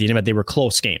at the end of it, they were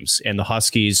close games, and the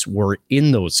Huskies were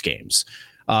in those games.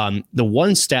 The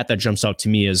one stat that jumps out to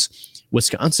me is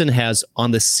Wisconsin has, on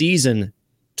the season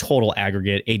total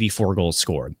aggregate, 84 goals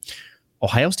scored.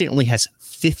 Ohio State only has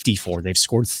 54. They've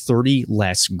scored 30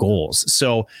 less goals.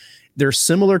 So they're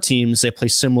similar teams. They play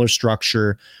similar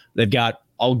structure. They've got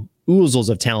all oozles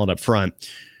of talent up front,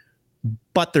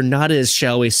 but they're not, as,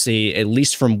 shall we say, at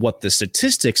least from what the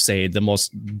statistics say, the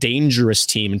most dangerous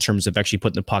team in terms of actually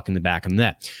putting the puck in the back of the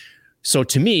net. So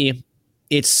to me,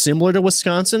 it's similar to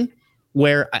Wisconsin,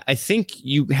 where I think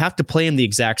you have to play in the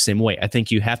exact same way. I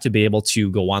think you have to be able to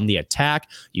go on the attack.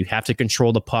 You have to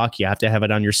control the puck. You have to have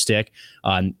it on your stick.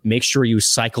 Make sure you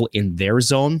cycle in their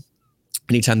zone.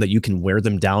 Anytime that you can wear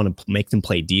them down and make them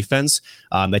play defense,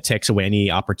 that takes away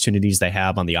any opportunities they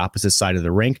have on the opposite side of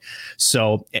the rink.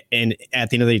 So, and at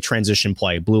the end of the day, transition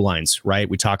play, blue lines, right?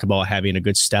 We talk about having a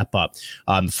good step up,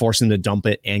 forcing them to dump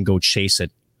it and go chase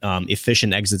it,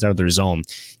 efficient exits out of their zone.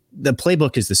 The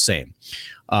playbook is the same.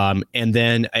 And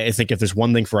then I think if there's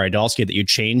one thing for Idalski that you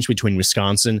change between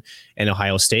Wisconsin and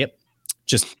Ohio State,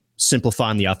 just simplify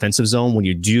in the offensive zone. When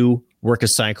you do work a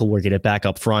cycle where you get it back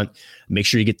up front, make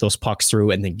sure you get those pucks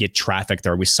through and then get traffic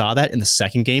there. We saw that in the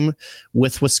second game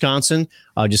with Wisconsin.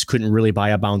 Just couldn't really buy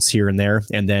a bounce here and there.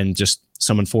 And then just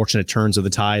some unfortunate turns of the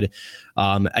tide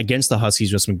against the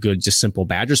Huskies with some good, just simple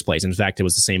Badgers plays. In fact, it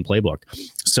was the same playbook.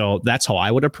 So that's how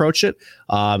I would approach it.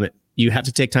 You have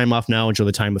to take time off now, enjoy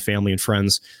the time with family and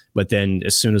friends. But then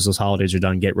as soon as those holidays are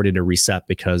done, get ready to reset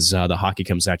because the hockey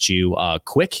comes at you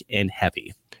quick and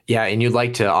heavy. Yeah, and you'd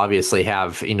like to obviously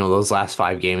have, those last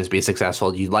 5 games be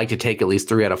successful. You'd like to take at least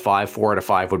 3 out of 5, 4 out of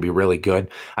 5 would be really good.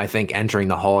 I think entering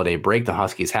the holiday break, the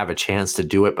Huskies have a chance to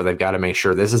do it, but they've got to make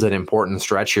sure this is an important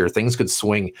stretch here. Things could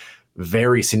swing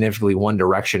very significantly one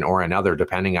direction or another,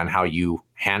 depending on how you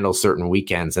handle certain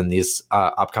weekends. And these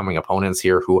upcoming opponents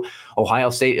here, who Ohio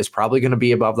State is probably going to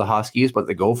be above the Huskies, but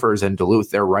the Gophers and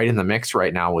Duluth, they're right in the mix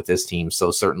right now with this team.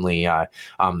 So certainly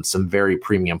some very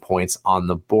premium points on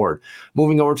the board.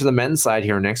 Moving over to the men's side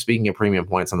here next, speaking of premium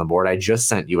points on the board, I just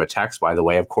sent you a text, by the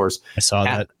way. Of course, I saw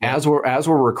that. As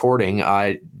we're recording,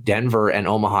 Denver and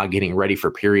Omaha getting ready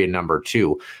for period number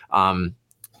 2.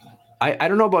 I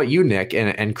don't know about you, Nick,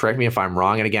 and correct me if I'm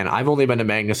wrong. And again, I've only been to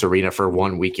Magnus Arena for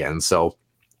one weekend,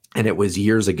 and it was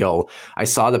years ago. I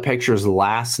saw the pictures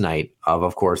last night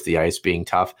of course, the ice being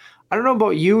tough. I don't know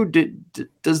about you.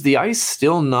 Does the ice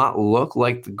still not look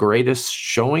like the greatest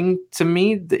showing to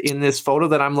me in this photo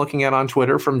that I'm looking at on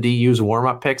Twitter from DU's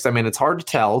warm-up pics? I mean, it's hard to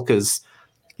tell because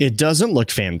it doesn't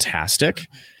look fantastic.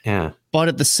 Yeah. But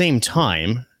at the same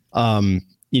time,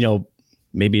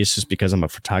 maybe it's just because I'm a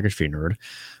photography nerd.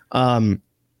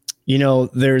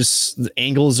 There's the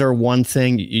angles are one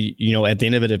thing, at the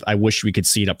end of it, I wish we could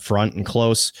see it up front and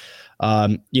close.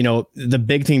 The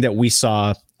big thing that we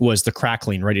saw was the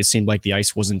crackling, right? It seemed like the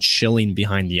ice wasn't chilling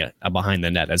behind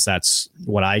the net, as that's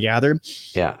what I gathered.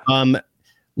 Yeah.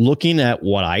 Looking at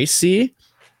what I see,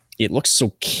 it looks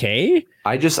okay.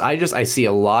 I see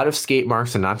a lot of skate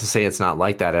marks, and not to say it's not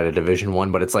like that at a Division I,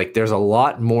 but it's like there's a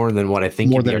lot more than what I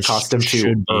think you'd be accustomed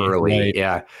to early. Right.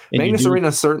 Yeah. Magnus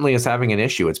Arena certainly is having an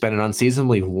issue. It's been an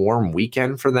unseasonably warm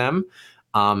weekend for them,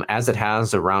 as it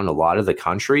has around a lot of the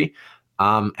country.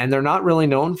 And they're not really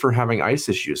known for having ice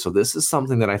issues. So this is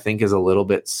something that I think is a little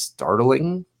bit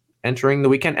startling entering the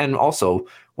weekend. And also,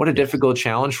 what a difficult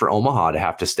challenge for Omaha to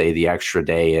have to stay the extra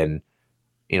day and,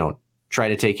 try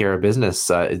to take care of business.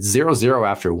 It's 0-0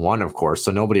 after 1, of course,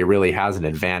 so nobody really has an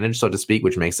advantage, so to speak,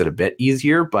 which makes it a bit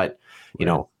easier. But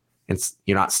you're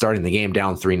not starting the game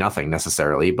down 3-0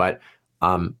 necessarily. But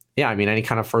any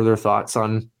kind of further thoughts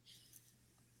on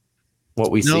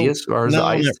what we see as far as the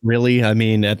ice? Not really. I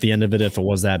mean, at the end of it, if it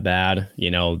was that bad,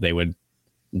 they would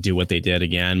do what they did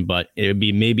again, but it would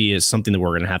be maybe is something that we're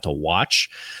going to have to watch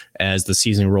as the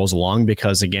season rolls along,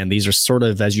 because again, these are sort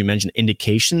of, as you mentioned,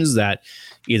 indications that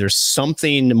either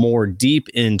something more deep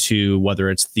into whether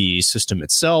it's the system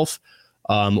itself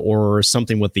or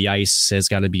something with the ice has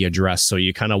got to be addressed. So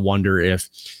you kind of wonder if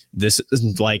this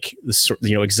isn't like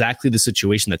exactly the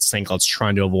situation that St. Cloud's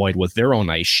trying to avoid with their own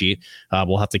ice sheet.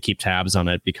 We'll have to keep tabs on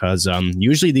it because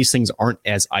usually these things aren't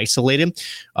as isolated.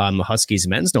 The Huskies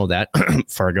men's know that.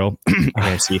 Fargo,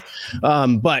 AFC.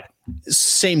 But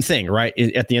same thing, right?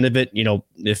 At the end of it,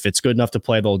 if it's good enough to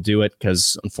play, they'll do it,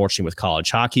 because unfortunately with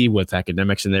college hockey, with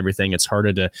academics and everything, it's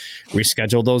harder to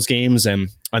reschedule those games. And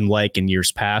unlike in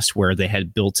years past where they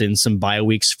had built in some bye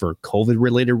weeks for COVID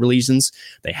related reasons,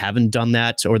 they haven't done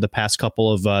that over the past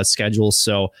couple of schedules.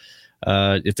 So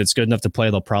if it's good enough to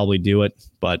play, they'll probably do it,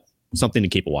 but something to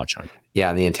keep a watch on. Yeah,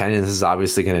 and the attendance is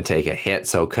obviously going to take a hit,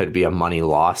 so it could be a money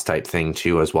loss type thing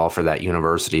too as well for that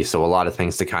university. So a lot of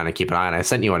things to kind of keep an eye on. I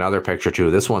sent you another picture too.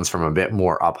 This one's from a bit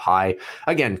more up high.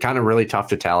 Again, kind of really tough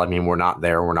to tell. I mean, we're not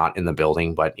there, we're not in the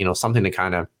building, but something to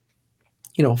kind of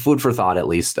food for thought at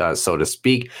least, so to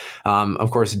speak.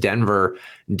 Of course, Denver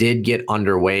did get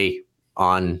underway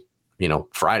on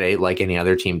Friday, like any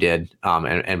other team did,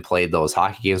 and played those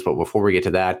hockey games. But before we get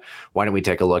to that, why don't we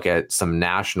take a look at some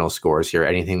national scores here?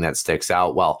 Anything that sticks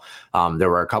out? Well, there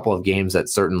were a couple of games that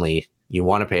certainly you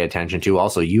want to pay attention to.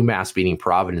 Also, UMass beating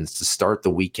Providence to start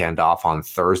the weekend off on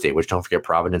Thursday, which, don't forget,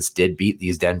 Providence did beat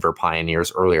these Denver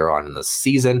Pioneers earlier on in the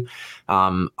season.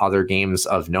 Other games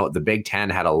of note, the Big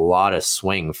Ten had a lot of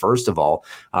swing. First of all,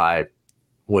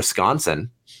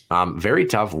 Wisconsin, very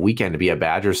tough weekend to be a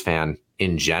Badgers fan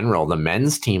in general. The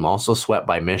men's team also swept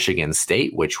by Michigan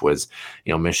State, which was,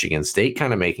 Michigan State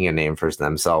kind of making a name for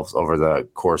themselves over the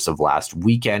course of last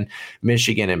weekend.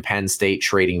 Michigan and Penn State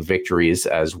trading victories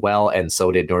as well, and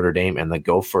so did Notre Dame and the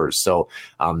Gophers. So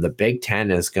the Big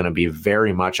Ten is going to be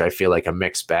very much, I feel like, a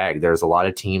mixed bag. There's a lot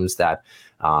of teams that,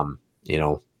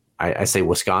 I say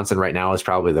Wisconsin right now is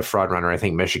probably the front runner. I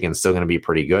think Michigan's still going to be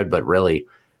pretty good, but really,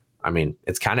 I mean,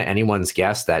 it's kind of anyone's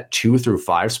guess that 2 through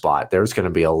 5 spot. There's going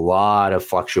to be a lot of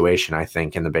fluctuation, I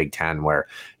think, in the Big Ten where,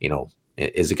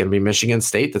 is it going to be Michigan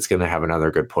State that's going to have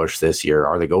another good push this year?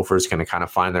 Are the Gophers going to kind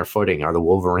of find their footing? Are the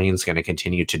Wolverines going to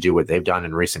continue to do what they've done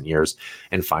in recent years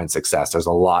and find success? There's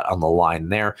a lot on the line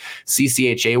there.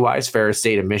 CCHA-wise, Ferris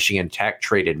State and Michigan Tech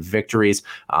traded victories.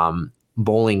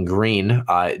 Bowling Green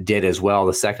did as well.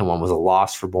 The second one was a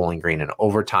loss for Bowling Green in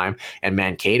overtime. And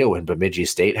Mankato and Bemidji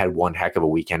State had one heck of a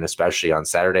weekend, especially on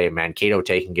Saturday. Mankato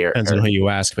taking care. Depends on who you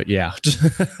ask, but yeah,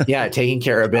 yeah, taking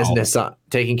care of business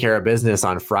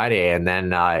on Friday, and then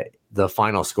the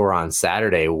final score on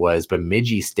Saturday was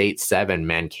Bemidji State 7,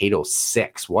 Mankato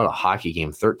 6. What a hockey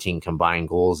game! 13 combined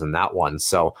goals in that one.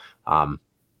 So.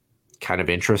 Kind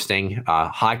of interesting.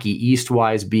 Hockey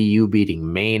East-wise, BU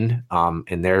beating Maine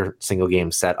in their single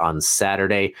game set on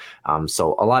Saturday.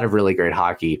 So a lot of really great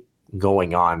hockey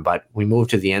going on. But we move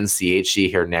to the NCHC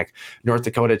here, Nick. North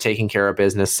Dakota taking care of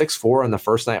business. 6-4 on the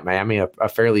first night. Miami, a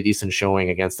fairly decent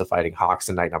showing against the Fighting Hawks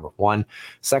in night number 1.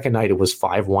 Second night, it was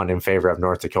 5-1 in favor of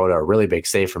North Dakota. A really big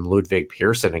save from Ludwig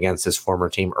Pearson against his former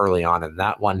team early on. And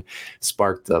that one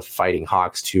sparked the Fighting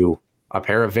Hawks to a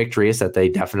pair of victories that they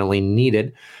definitely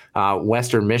needed.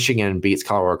 Western Michigan beats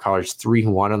Colorado College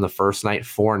 3-1 on the first night,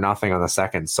 4-0 on the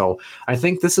second. So I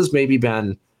think this has maybe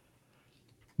been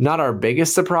not our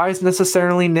biggest surprise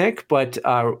necessarily, Nick, but,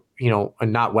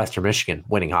 not Western Michigan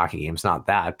winning hockey games, not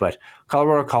that, but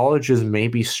Colorado College is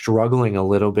maybe struggling a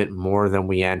little bit more than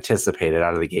we anticipated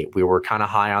out of the gate. We were kind of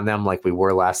high on them like we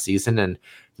were last season, and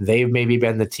they've maybe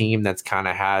been the team that's kind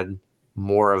of had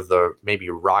more of the maybe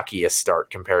rockiest start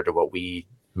compared to what we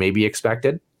maybe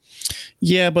expected.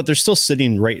 Yeah, but they're still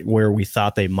sitting right where we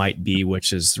thought they might be,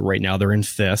 which is right now they're in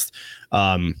 5th.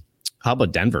 How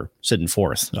about Denver sitting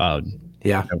 4th? I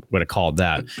would have called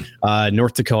that.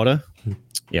 North Dakota.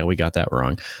 Yeah, we got that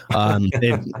wrong.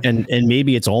 And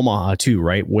maybe it's Omaha too,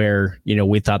 right? Where,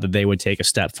 we thought that they would take a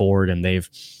step forward, and they've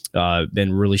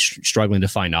been really struggling to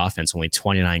find offense. Only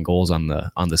 29 goals on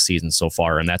the season so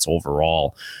far, and that's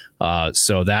overall.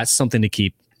 So that's something to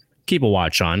keep a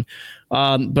watch on.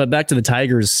 But back to the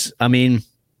Tigers. I mean,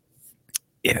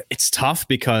 it's tough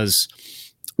because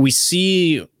we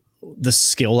see the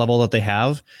skill level that they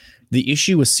have. The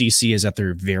issue with CC is that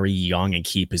they're very young in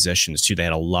key positions too. They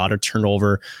had a lot of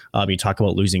turnover. You talk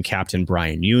about losing captain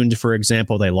Brian Yound, for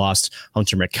example. They lost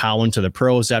Hunter McCowan to the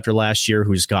pros after last year,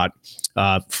 who's got,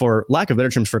 for lack of better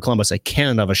terms for Columbus, a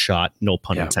cannon of a shot, no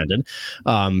pun intended.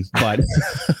 But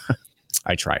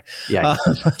I try. Yeah.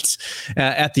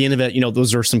 At the end of it,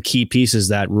 those are some key pieces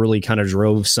that really kind of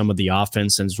drove some of the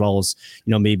offense, as well as,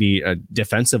 maybe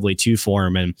defensively too for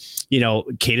him. And,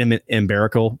 Caden and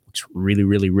Barrico looks really,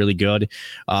 really, really good.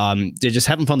 They just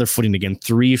haven't found their footing again.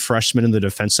 3 freshmen in the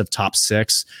defensive top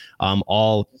 6,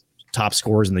 all top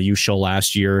scorers in the U show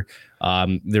last year.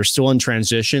 They're still in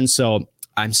transition. So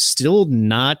I'm still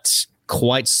not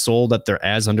quite sold that they're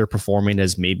as underperforming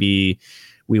as maybe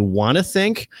we want to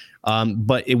think.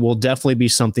 But it will definitely be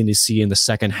something to see in the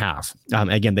second half.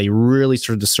 Again, they really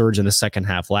started to surge in the second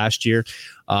half last year.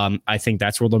 I think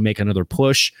that's where they'll make another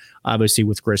push. Obviously,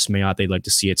 with Chris Mayotte, they'd like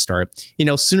to see it start,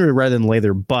 sooner rather than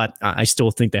later. But I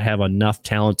still think they have enough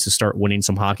talent to start winning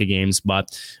some hockey games.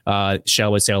 But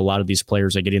shall we say, a lot of these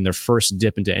players are getting their first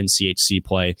dip into NCHC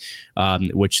play,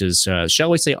 which is, shall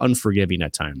we say, unforgiving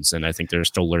at times. And I think they're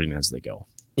still learning as they go.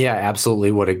 Yeah,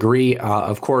 absolutely would agree.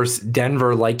 Of course,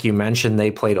 Denver, like you mentioned, they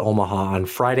played Omaha on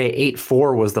Friday.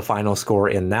 8-4 was the final score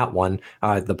in that one.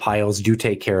 The Piles do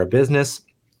take care of business.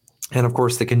 And of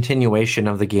course, the continuation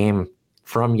of the game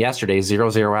from yesterday,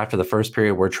 0-0 after the first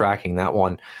period, we're tracking that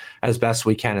one as best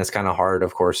we can. It's kind of hard,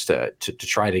 of course, to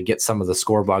try to get some of the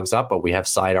score bugs up, but we have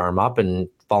sidearm up and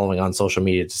following on social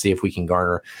media to see if we can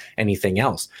garner anything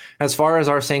else. As far as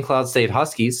our St. Cloud State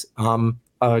Huskies,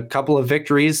 a couple of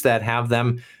victories that have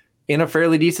them in a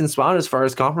fairly decent spot as far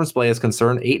as conference play is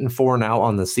concerned. 8-4 now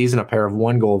on the season, a pair of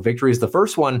 1-goal victories. The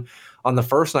first one on the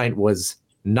first night was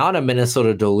not a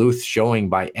Minnesota Duluth showing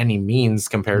by any means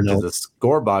compared to the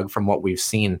score bug from what we've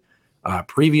seen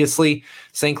previously.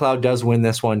 St. Cloud does win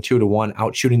this one 2-1,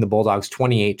 outshooting the Bulldogs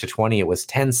 28-20. It was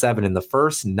 10-7 in the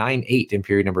first, 9-8 in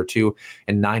period number 2,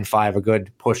 and 9-5, a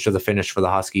good push to the finish for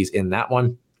the Huskies in that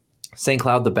one. St.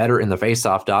 Cloud the better in the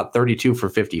faceoff dot, 32 for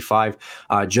 55,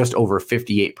 just over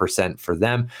 58% for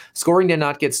them. Scoring did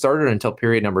not get started until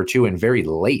period number 2 and very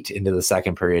late into the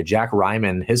second period. Jack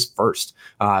Ryman, his first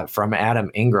from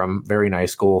Adam Ingram, very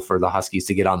nice goal for the Huskies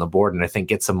to get on the board and I think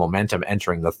get some momentum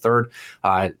entering the third.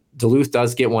 Duluth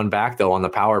does get one back, though, on the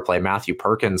power play. Matthew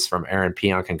Perkins from Aaron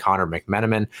Pionk and Connor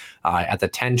McMenamin at the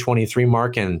 10:23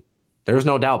 mark, and there's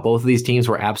no doubt both of these teams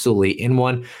were absolutely in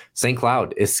one. St.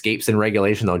 Cloud escapes in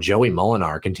regulation, though. Joey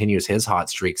Molinar continues his hot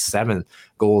streak, 7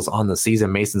 goals on the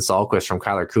season. Mason Salquist from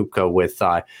Kyler Kupka with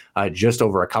just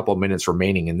over a couple minutes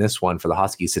remaining in this one for the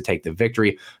Huskies to take the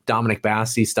victory. Dominic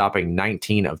Bassi stopping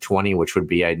 19 of 20, which would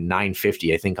be a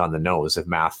 950, I think, on the nose if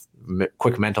math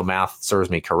quick mental math serves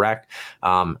me correct.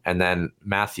 And then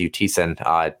Matthew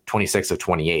Thiessen, 26 of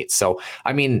 28. So,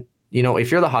 I mean,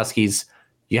 if you're the Huskies,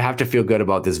 you have to feel good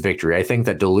about this victory. I think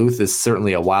that Duluth is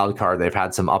certainly a wild card. They've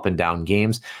had some up and down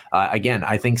games. Again,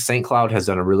 I think St. Cloud has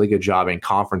done a really good job in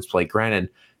conference play. Granted,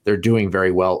 they're doing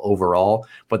very well overall,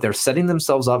 but they're setting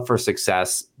themselves up for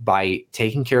success by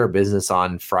taking care of business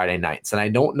on Friday nights. And I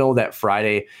don't know that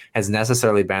Friday has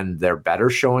necessarily been their better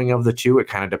showing of the two. It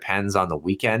kind of depends on the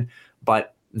weekend,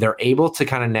 but they're able to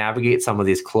kind of navigate some of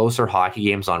these closer hockey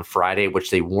games on Friday,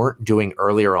 which they weren't doing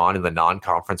earlier on in the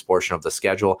non-conference portion of the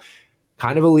schedule.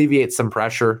 Kind of alleviates some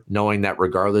pressure, knowing that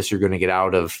regardless, you're going to get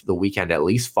out of the weekend at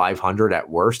least 500 at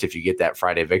worst if you get that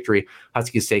Friday victory.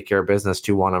 Huskies take care of business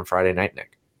 2-1 on Friday night,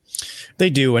 Nick. They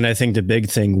do, and I think the big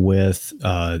thing with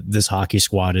this hockey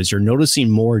squad is you're noticing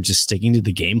more just sticking to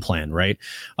the game plan, right?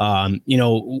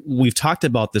 We've talked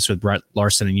about this with Brett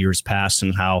Larson in years past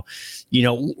and how,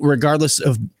 regardless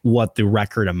of what the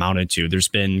record amounted to, there's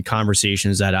been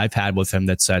conversations that I've had with him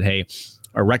that said, hey,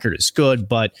 our record is good,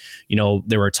 but,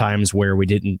 there were times where we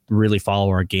didn't really follow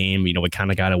our game. We kind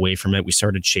of got away from it. We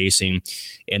started chasing,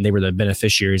 and they were the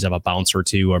beneficiaries of a bounce or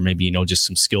two, or maybe, just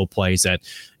some skill plays that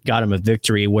got them a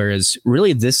victory. Whereas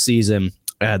really this season,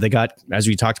 they got, as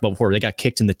we talked about before, they got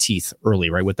kicked in the teeth early,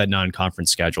 right, with that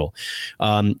non-conference schedule.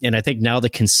 And I think now the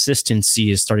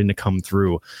consistency is starting to come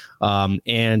through.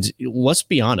 And let's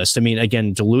be honest. I mean,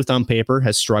 again, Duluth on paper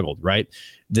has struggled, right?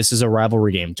 This is a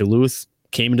rivalry game. Duluth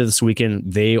came into this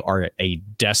weekend. They are a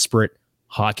desperate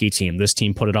hockey team. This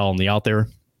team put it all on the out there.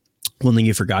 One thing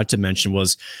you forgot to mention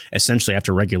was essentially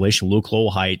after regulation, Luke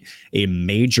Lowhite, a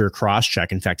major cross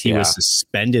check. In fact, he was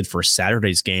suspended for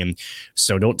Saturday's game.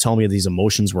 So don't tell me these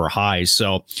emotions were high.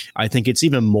 So I think it's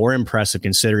even more impressive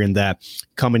considering that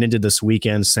coming into this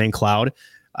weekend, St. Cloud,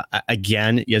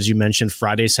 again, as you mentioned,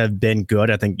 Fridays have been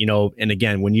good. I think, and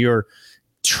again, when you're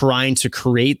trying to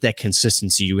create that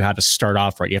consistency, you have to start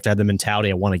off right. You have to have the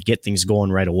mentality, I want to get things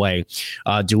going right away.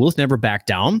 Duluth never backed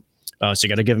down. So you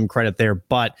got to give them credit there.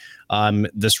 But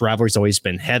this rivalry's always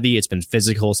been heavy. It's been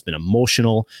physical. It's been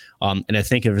emotional. And I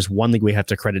think if there's one thing we have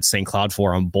to credit St. Cloud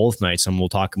for on both nights, and we'll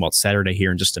talk about Saturday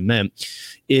here in just a minute,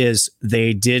 is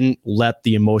they didn't let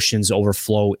the emotions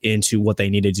overflow into what they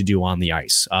needed to do on the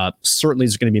ice. Certainly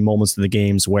there's going to be moments in the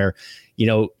games where,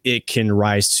 it can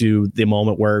rise to the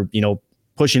moment where,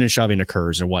 pushing and shoving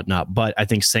occurs or whatnot. But I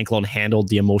think St. Cloud handled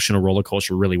the emotional roller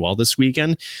coaster really well this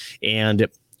weekend. And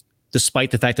despite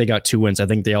the fact they got 2 wins, I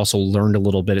think they also learned a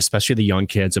little bit, especially the young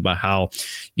kids, about how,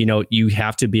 you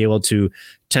have to be able to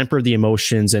temper the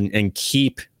emotions and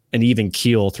keep an even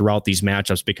keel throughout these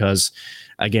matchups, because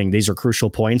again, these are crucial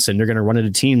points and they're going to run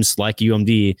into teams like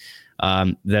UMD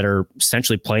that are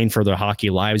essentially playing for their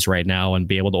hockey lives right now and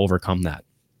be able to overcome that.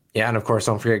 Yeah, and of course,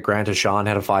 don't forget Grant Deshawn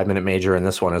had a 5-minute major in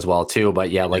this one as well, too.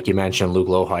 But yeah, like you mentioned, Luke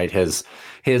Lowhite,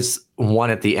 his one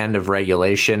at the end of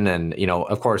regulation. And,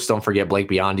 of course, don't forget Blake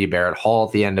Biondi, Barrett Hall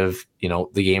at the end of,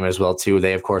 the game as well, too.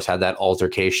 They, of course, had that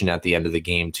altercation at the end of the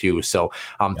game, too. So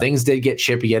things did get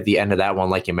chippy at the end of that one,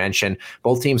 like you mentioned.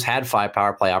 Both teams had 5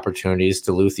 power play opportunities.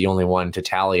 Duluth, the only one to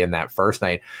tally in that first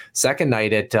night. Second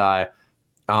night, it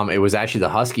was actually the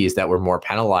Huskies that were more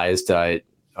penalized.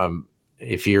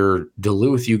 If you're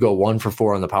Duluth, you go 1 for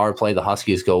 4 on the power play. The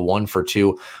Huskies go 1 for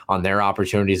 2 on their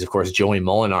opportunities. Of course, Joey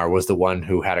Molinar was the one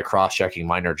who had a cross-checking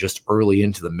minor just early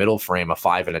into the middle frame, a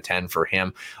 5 and a 10 for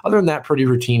him. Other than that, pretty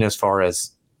routine as far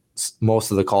as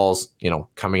most of the calls,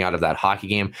 coming out of that hockey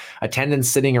game. Attendance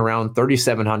sitting around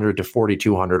 3,700 to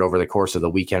 4,200 over the course of the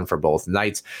weekend for both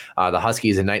nights. The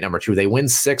Huskies in night number 2, they win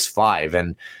 6-5,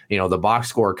 and the box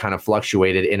score kind of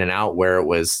fluctuated in and out, where it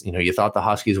was, you thought the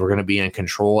Huskies were going to be in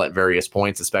control at various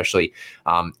points, especially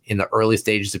in the early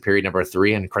stages of period number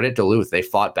 3. And credit Duluth, they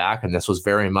fought back, and this was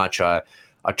very much a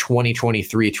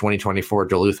 2023-2024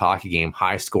 Duluth hockey game,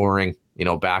 high scoring,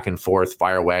 back and forth,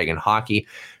 fire wagon hockey.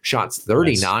 Shots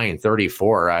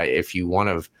 39-34. If you want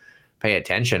to pay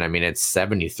attention, I mean, it's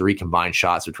 73 combined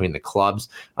shots between the clubs.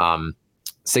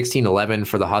 16-11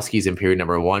 for the Huskies in period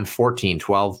number 1,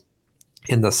 14-12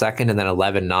 in the second, and then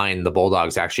 11-9. The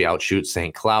Bulldogs actually outshoot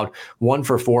St. Cloud. 1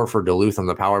 for 4 for Duluth on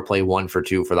the power play, 1 for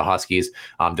 2 for the Huskies,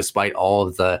 despite all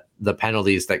of the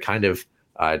penalties that kind of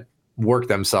work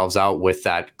themselves out with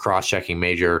that cross-checking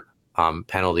major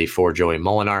penalty for Joey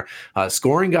Molinar.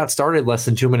 Scoring got started less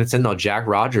than 2 minutes in, though. Jack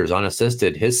Rogers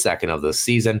unassisted, his second of the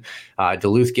season.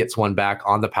 Duluth gets one back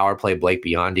on the power play, Blake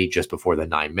Biondi, just before the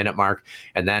 9-minute mark.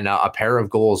 And then a pair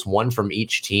of goals, one from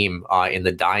each team in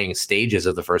the dying stages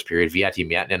of the first period. Vieti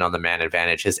Miettinen on the man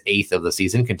advantage, his 8th of the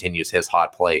season, continues his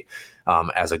hot play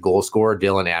as a goal scorer.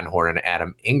 Dylan Anhorn and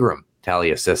Adam Ingram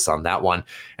tally assists on that one.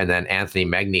 And then Anthony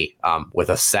Megny with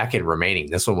a second remaining.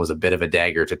 This one was a bit of a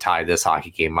dagger to tie this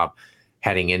hockey game up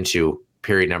heading into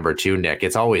period number 2, Nick.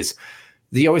 It's always,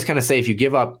 you always kind of say if you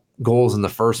give up goals in the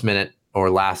first minute or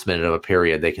last minute of a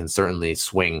period, they can certainly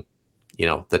swing,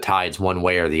 the tides one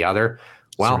way or the other.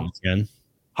 Well,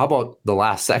 how about the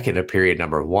last second of period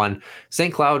number 1?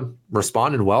 St. Cloud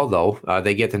responded well, though.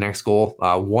 They get the next goal,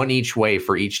 one each way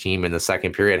for each team in the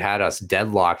second period, had us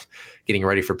deadlocked getting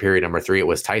ready for period number 3. It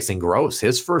was Tyson Gross,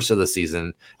 his first of the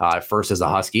season, first as a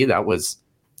Husky.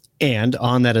 And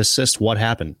on that assist, what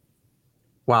happened?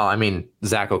 Well, I mean,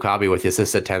 Zach Okabe with the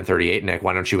assist at 10:38. Nick,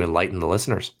 why don't you enlighten the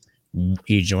listeners?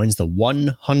 He joins the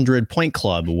 100-point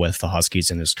club with the Huskies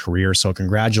in his career. So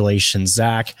congratulations,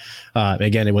 Zach.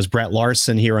 Again, it was Brett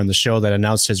Larson here on the show that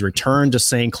announced his return to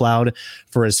St. Cloud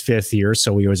for his 5th year.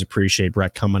 So we always appreciate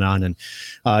Brett coming on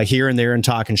and here and there and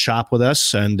talking shop with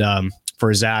us. And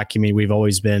for Zach, I mean, we've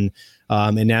always been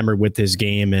enamored with his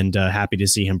game and happy to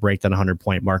see him break that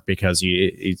 100-point mark because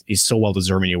he's so well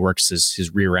deserving. He works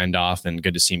his rear end off, and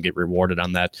good to see him get rewarded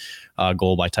on that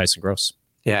goal by Tyson Gross.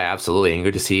 Yeah, absolutely. And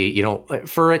good to see,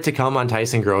 for it to come on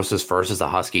Tyson Gross's first as a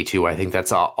Husky too, I think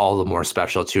that's all the more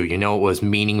special too. It was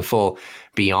meaningful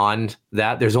beyond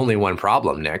that. There's only one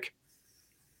problem, Nick.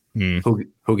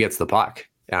 Who gets the puck?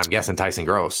 And I'm guessing Tyson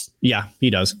Gross. Yeah, he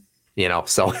does.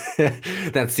 So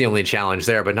that's the only challenge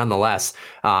there. But nonetheless,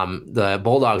 the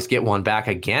Bulldogs get one back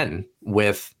again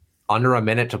with under a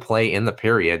minute to play in the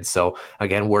period. So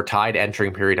again, we're tied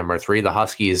entering period number 3. The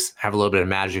Huskies have a little bit of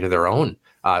magic of their own.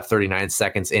 39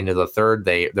 seconds into the third,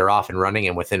 they're off and running,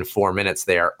 and within 4 minutes,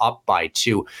 they are up by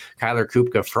 2. Kyler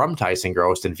Kupka from Tyson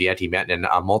Gross and Vieti Mettinen,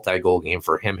 a multi-goal game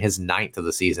for him, his 9th of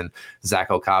the season. Zach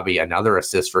Okabe, another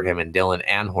assist for him, and Dylan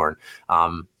Anhorn.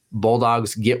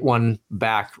 Bulldogs get one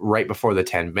back right before the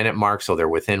 10-minute mark, so they're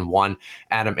within 1.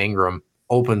 Adam Ingram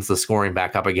opens the scoring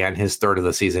back up again, his 3rd of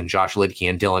the season. Josh Lidke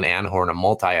and Dylan Anhorn, a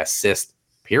multi-assist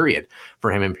period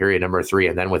for him in period number 3.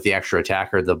 And then with the extra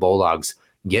attacker, the Bulldogs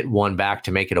get one back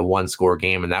to make it a 1-score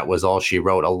game, and that was all she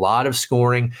wrote. A lot of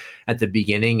scoring at the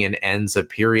beginning and ends of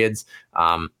periods.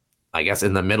 I guess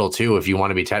in the middle, too, if you want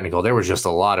to be technical, there was just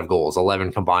a lot of goals,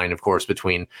 11 combined, of course,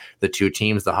 between the two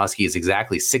teams. The Huskies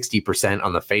exactly 60%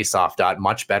 on the faceoff dot,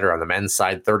 much better on the men's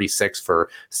side, 36 for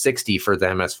 60 for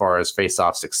them as far as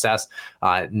faceoff success.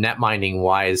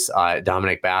 Net-minding-wise,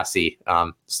 Dominic Bassi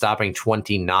stopping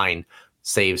 29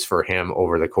 saves for him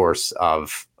over the course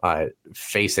of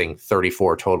facing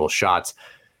 34 total shots.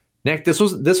 Nick, this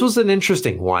was an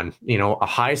interesting one. A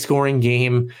high-scoring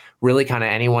game, really kind of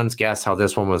anyone's guess how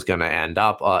this one was going to end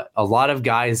up. A lot of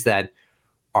guys that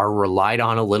are relied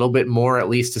on a little bit more, at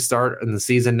least to start in the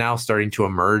season now, starting to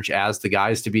emerge as the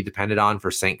guys to be depended on for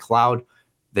St. Cloud.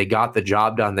 They got the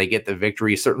job done. They get the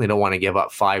victory. Certainly don't want to give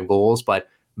up 5 goals, but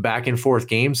back and forth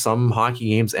games, some hockey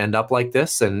games end up like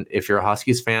this. And if you're a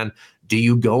Huskies fan, do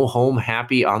you go home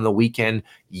happy on the weekend?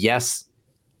 Yes,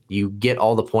 you get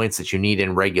all the points that you need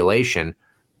in regulation,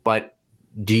 but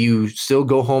do you still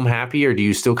go home happy, or do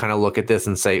you still kind of look at this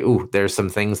and say, ooh, there's some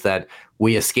things that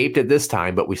we escaped at this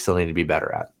time, but we still need to be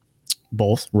better at?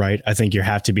 Both, right? I think you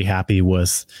have to be happy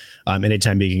with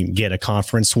anytime you can get a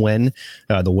conference win,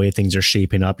 the way things are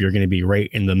shaping up. You're going to be right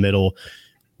in the middle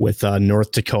with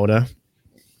North Dakota,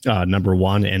 number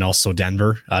 1, and also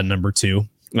Denver, number 2,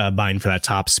 vying for that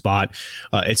top spot.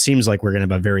 It seems like we're going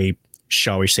to have a very,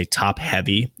 shall we say, top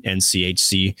heavy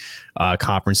NCHC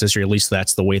conference this year. At least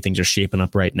that's the way things are shaping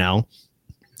up right now.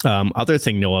 Other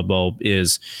thing, Noah, Bo,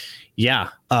 is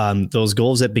those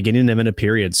goals at beginning and end of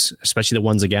periods, especially the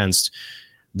ones against,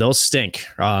 those stink.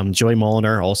 Joey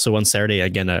Molinar also on Saturday,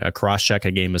 again, a cross check,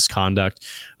 a game misconduct.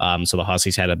 So the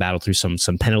Huskies had to battle through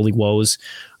some penalty woes.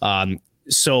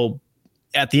 So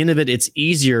at the end of it, it's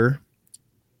easier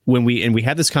when we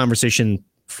had this conversation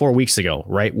 4 weeks ago,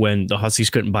 right? When the Huskies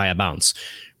couldn't buy a bounce.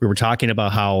 We were talking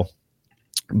about how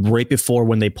right before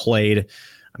when they played,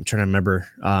 I'm trying to remember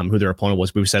who their opponent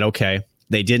was, but we said, okay,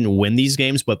 they didn't win these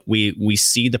games, but we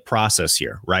see the process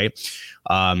here, right?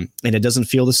 And it doesn't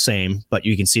feel the same, but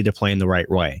you can see they're playing the right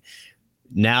way.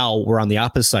 Now we're on the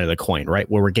opposite side of the coin, right?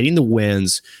 Where we're getting the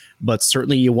wins, but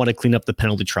certainly you want to clean up the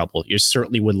penalty trouble. You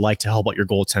certainly would like to help out your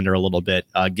goaltender a little bit.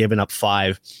 Giving up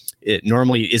 5, it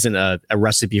normally isn't a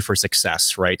recipe for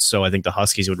success, right? So I think the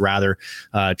Huskies would rather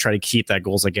try to keep that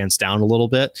goals against down a little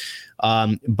bit.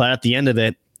 But at the end of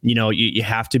it, you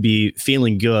have to be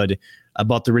feeling good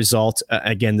about the result.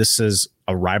 Again, this is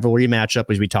a rivalry matchup,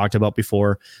 as we talked about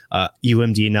before.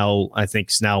 UMD now, I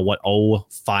think, is now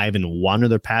 5-1 of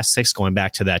their past 6, going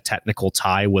back to that technical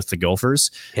tie with the Gophers.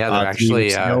 Yeah,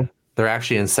 they're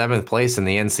actually in 7th place in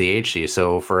the NCHC.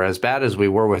 So for as bad as we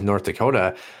were with North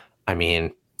Dakota, I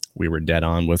mean, we were dead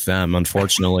on with them,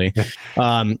 unfortunately.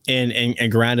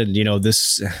 And granted,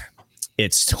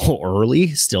 it's still early,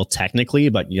 still technically,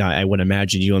 but I would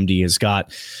imagine UMD has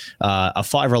got a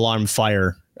 5-alarm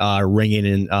fire ringing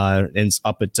in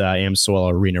up at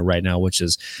Amsoil Arena right now, which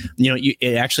is, you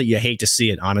hate to see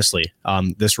it, honestly.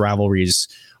 This rivalry is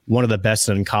one of the best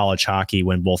in college hockey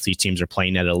when both these teams are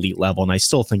playing at elite level, and I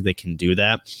still think they can do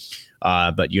that.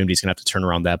 But UMD is going to have to turn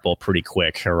around that ball pretty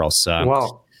quick, or else,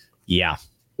 yeah.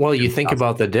 Well, you think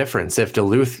about the difference. If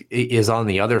Duluth is on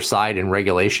the other side in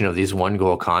regulation of these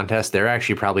 1-goal contests, they're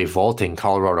actually probably vaulting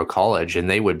Colorado College, and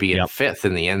they would be in 5th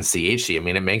in the NCHC. I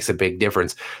mean, it makes a big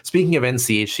difference. Speaking of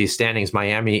NCHC standings,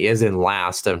 Miami is in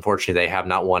last. Unfortunately, they have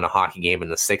not won a hockey game in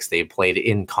the 6th. They've played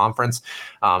in conference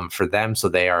for them, so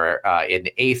they are in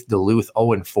 8th. Duluth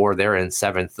 0-4. They're in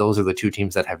 7th. Those are the two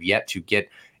teams that have yet to get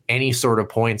any sort of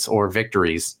points or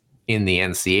victories in the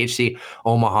NCHC.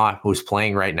 Omaha, who's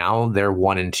playing right now, they're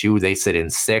 1-2. They sit in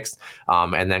 6th.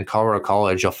 And then Colorado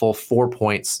College, a full 4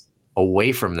 points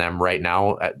away from them right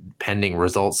now, pending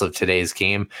results of today's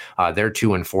game. They're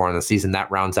 2-4 on the season. That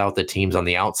rounds out the teams on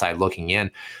the outside looking in.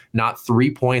 Not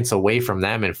 3 points away from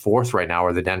them in 4th right now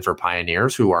are the Denver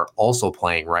Pioneers, who are also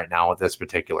playing right now at this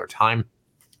particular time.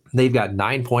 They've got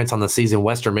 9 points on the season.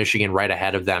 Western Michigan right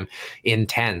ahead of them in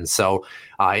 10. So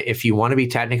if you want to be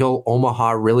technical,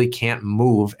 Omaha really can't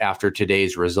move after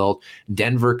today's result.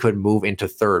 Denver could move into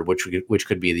 3rd, which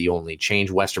could be the only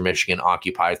change. Western Michigan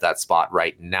occupies that spot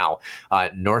right now.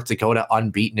 North Dakota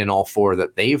unbeaten in all 4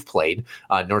 that they've played.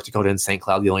 North Dakota and St.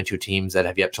 Cloud, the only 2 teams that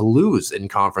have yet to lose in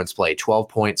conference play. 12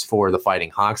 points for the Fighting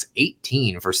Hawks,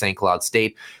 18 for St. Cloud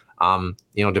State.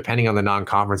 Depending on the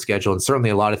non-conference schedule, and certainly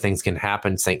a lot of things can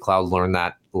happen. St. Cloud learned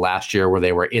that last year, where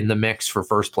they were in the mix for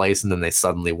first place and then they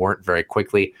suddenly weren't very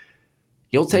quickly.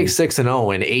 You'll take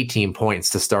 6-0 and 18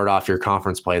 points to start off your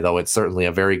conference play, though. It's certainly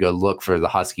a very good look for the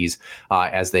Huskies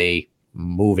as they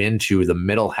move into the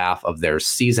middle half of their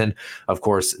season. Of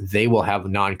course, they will have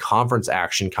non-conference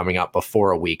action coming up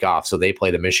before a week off. So they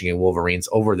play the Michigan Wolverines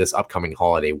over this upcoming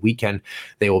holiday weekend.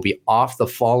 They will be off the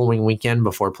following weekend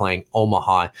before playing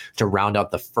Omaha to round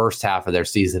out the first half of their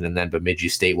season. And then Bemidji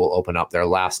State will open up their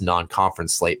last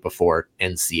non-conference slate before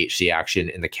NCHC action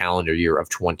in the calendar year of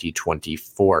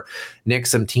 2024. Nick,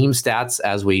 some team stats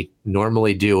as we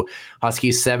normally do.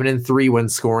 Huskies 7-3 when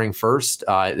scoring first.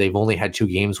 They've only had 2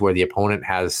 games where the opponent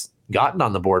has gotten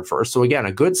on the board first. So again,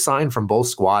 a good sign from both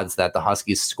squads that the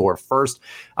Huskies score first.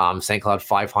 St. Cloud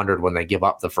 500 when they give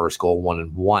up the first goal,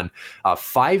 1-1.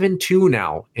 5-2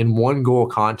 now in 1-goal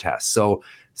contests. So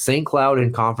St. Cloud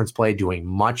in conference play doing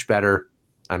much better.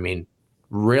 I mean,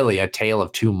 really a tale of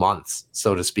 2 months,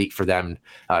 so to speak, for them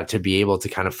to be able to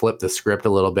kind of flip the script a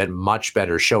little bit. Much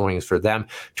better showings for them.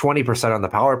 20% on the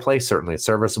power play, certainly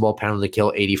serviceable. Penalty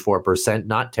kill, 84%.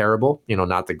 Not terrible,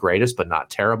 not the greatest, but not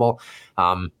terrible.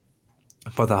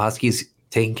 But the Huskies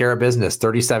taking care of business.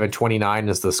 37-29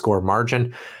 is the score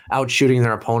margin, out shooting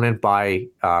their opponent by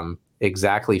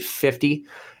exactly 50.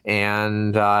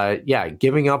 And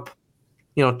giving up,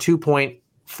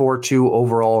 2.42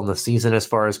 overall in the season as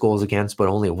far as goals against, but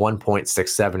only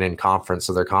 1.67 in conference.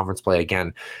 So their conference play,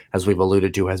 again, as we've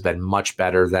alluded to, has been much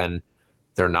better than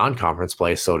their non-conference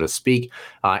play, so to speak.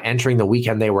 Entering the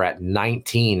weekend, they were at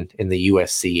 19 in the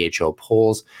WCHA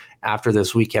polls. After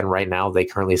this weekend right now, they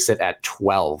currently sit at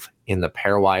 12 in the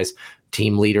pairwise.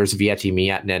 Team leaders, Vieti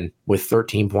Miettinen, with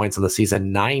 13 points in the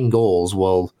season, 9 goals,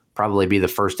 will probably be the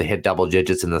first to hit double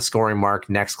digits in the scoring mark.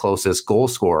 Next closest goal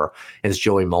scorer is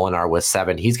Joey Molinar with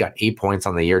 7. He's got 8 points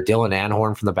on the year. Dylan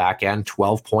Anhorn from the back end,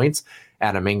 12 points.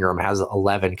 Adam Ingram has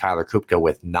 11. Kyler Kupka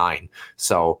with 9.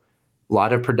 So a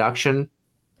lot of production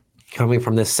coming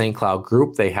from this St. Cloud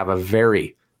group. They have a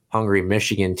very hungry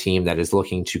Michigan team that is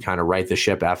looking to kind of right the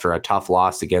ship after a tough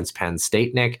loss against Penn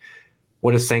State. Nick,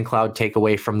 what does St. Cloud take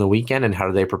away from the weekend, and how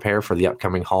do they prepare for the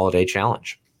upcoming holiday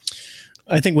challenge?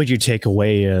 I think what you take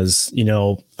away is,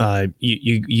 you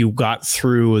got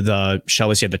through the, shall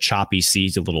we say, the choppy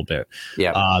seas a little bit.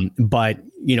 Yeah. But,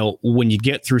 when you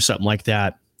get through something like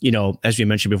that, as we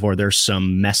mentioned before, there's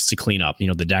some mess to clean up.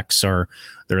 The decks they're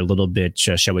a little bit,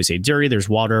 shall we say, dirty. There's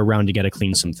water around. You got to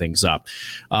clean some things up.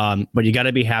 But you got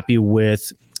to be happy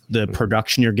with the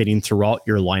production you're getting throughout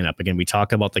your lineup. Again, we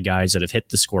talk about the guys that have hit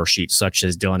the score sheet, such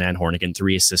as Dylan Anhorn, again,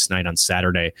 3 assists night on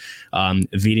Saturday.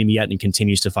 Vieti Miettinen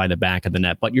continues to find the back of the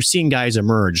net, but you're seeing guys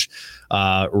emerge,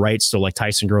 right? So like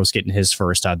Tyson Gross getting his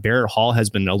first. Barrett Hall has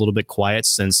been a little bit quiet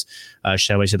since,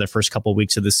 shall we say, the first couple of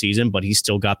weeks of the season, but he's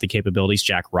still got the capabilities.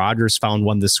 Jack Rogers found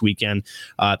one this weekend.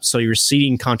 So you're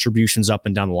seeing contributions up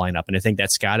and down the lineup. And I think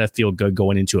that's got to feel good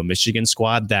going into a Michigan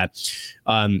squad that,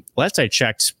 last I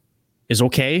checked, is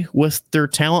okay with their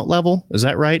talent level. Is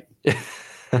that right?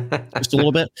 Just a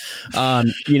little bit,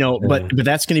 but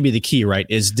that's going to be the key, right?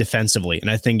 Is defensively. And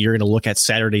I think you're going to look at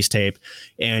Saturday's tape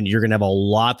and you're going to have a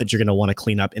lot that you're going to want to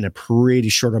clean up in a pretty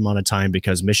short amount of time,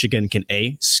 because Michigan can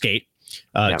skate,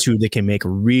 two, they can make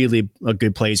really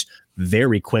good plays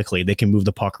very quickly. They can move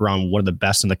the puck around, one of the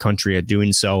best in the country at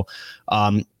doing so.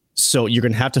 So you're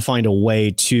going to have to find a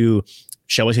way to,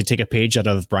 shall we say, take a page out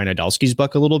of Brian Adolski's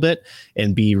book a little bit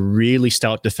and be really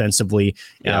stout defensively.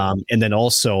 And then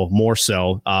also more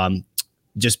so,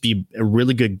 just be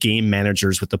really good game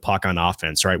managers with the puck on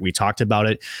offense, right? We talked about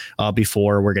it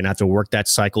before. We're going to have to work that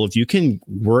cycle. If you can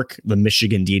work the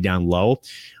Michigan D down low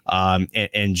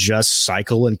and just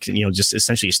cycle and, just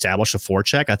essentially establish a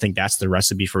forecheck, I think that's the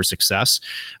recipe for success.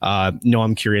 No,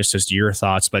 I'm curious as to your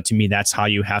thoughts, but to me, that's how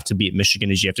you have to beat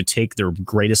Michigan, is you have to take their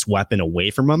greatest weapon away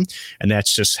from them. And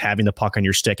that's just having the puck on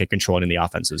your stick and controlling the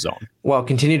offensive zone. Well,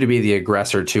 continue to be the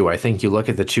aggressor too. I think you look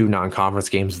at the two non-conference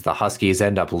games that the Huskies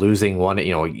end up losing. One,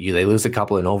 they lose a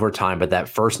couple in overtime, but that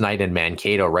first night in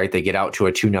Mankato, right, they get out to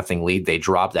a 2-0 lead. They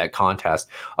drop that contest.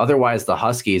 Otherwise, the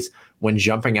Huskies, when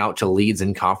jumping out to leads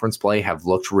in conference play, have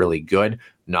looked really good.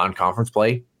 Non-conference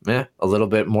play, a little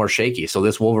bit more shaky. So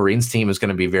this Wolverines team is going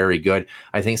to be very good.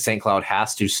 I think St. Cloud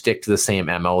has to stick to the same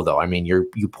MO, though. I mean,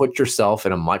 you put yourself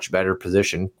in a much better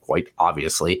position, quite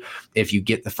obviously, if you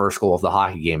get the first goal of the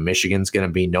hockey game. Michigan's going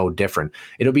to be no different.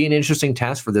 It'll be an interesting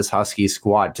test for this Huskies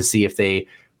squad to see if they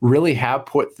really have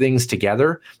put things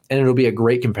together, and it'll be a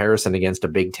great comparison against a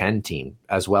Big Ten team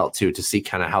as well, too, to see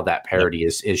kind of how that parity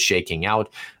is shaking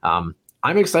out.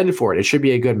 I'm excited for it. It should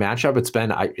be a good matchup. It's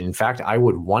been, in fact, I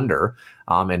would wonder,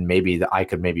 and maybe I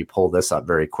could pull this up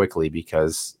very quickly,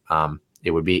 because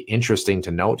it would be interesting to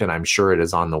note, and I'm sure it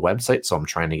is on the website, so I'm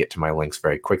trying to get to my links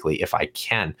very quickly if I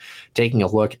can. Taking a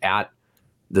look at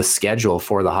the schedule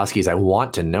for the Huskies, I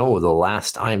want to know the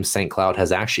last time St. Cloud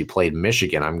has actually played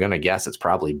Michigan. I'm going to guess it's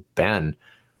probably been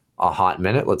a hot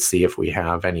minute. Let's see if we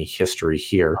have any history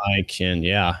here. I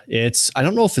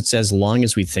don't know if it's as long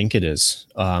as we think it is.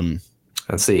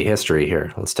 Let's see history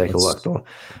here. Let's take a look. So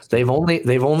they've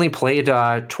only played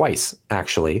twice,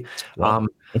 actually. Wow.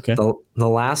 Okay. The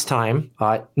last time,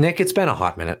 Nick, it's been a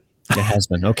hot minute. It has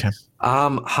been. Okay.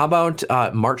 How about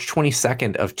March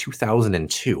 22nd of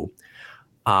 2002?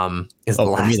 Is the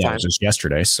last time. That was just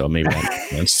yesterday, so maybe that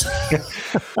makes sense.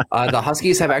 The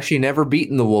Huskies have actually never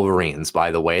beaten the Wolverines, by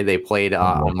the way. They played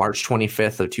on March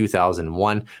 25th of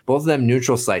 2001. Both of them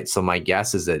neutral sites, so my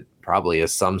guess is it probably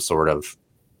is some sort of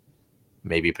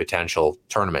maybe potential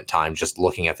tournament time, just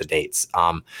looking at the dates.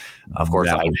 Of course,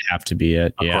 that would have to be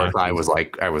it. Of course, I was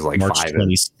like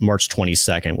March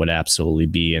 22nd would absolutely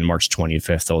be, and March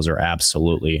 25th. Those are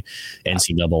absolutely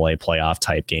NCAA playoff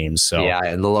type games. So yeah,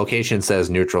 and the location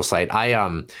says neutral site.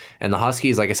 And the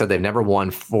Huskies, like I said, they've never won.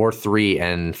 4-3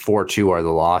 and 4-2 are the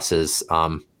losses.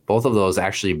 Both of those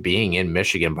actually being in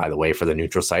Michigan, by the way, for the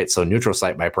neutral site. So neutral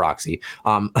site by proxy.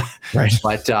 Right.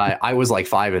 But I was like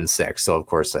 5-6. So of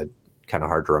course, kind of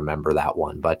hard to remember that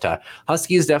one, but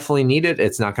Huskies definitely need it.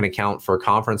 It's not going to count for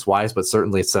conference wise, but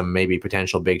certainly some maybe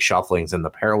potential big shufflings in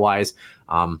the pairwise.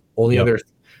 Only other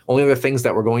things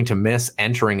that we're going to miss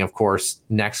entering, of course,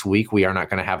 next week. We are not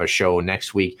going to have a show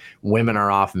next week. Women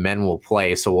are off, men will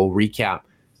play. So we'll recap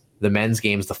the men's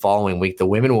games the following week. The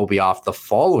women will be off the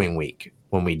following week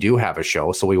when we do have a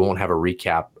show. So we won't have a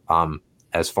recap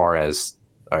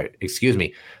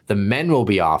the men will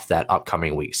be off that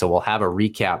upcoming week. So we'll have a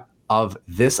recap of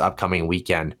this upcoming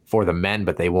weekend for the men,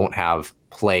 but they won't have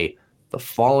play the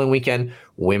following weekend.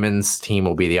 Women's team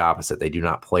will be the opposite. They do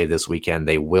not play this weekend.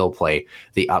 They will play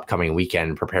the upcoming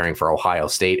weekend, preparing for Ohio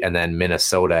State and then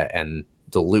Minnesota and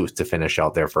Duluth to finish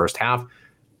out their first half.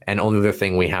 And only other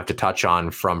thing we have to touch on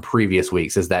from previous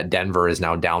weeks is that Denver is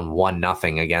now down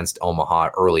 1-0 against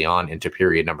Omaha early on into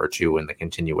period number 2 in the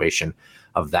continuation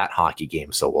of that hockey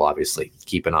game. So we'll obviously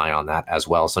keep an eye on that as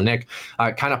well. So Nick,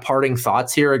 kind of parting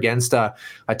thoughts here against a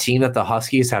team that the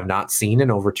Huskies have not seen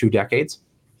in over 2 decades.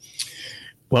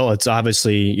 Well, it's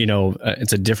obviously,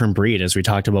 it's a different breed, as we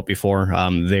talked about before.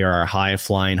 They are a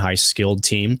high-flying, high-skilled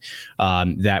team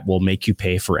that will make you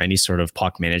pay for any sort of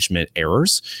puck management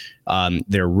errors.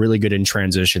 They're really good in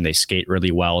transition. They skate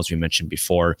really well, as we mentioned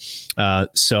before.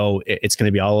 So it's going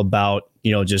to be all about,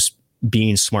 just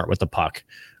being smart with the puck.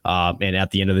 And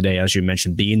at the end of the day, as you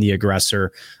mentioned, being the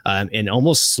aggressor and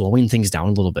almost slowing things down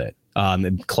a little bit,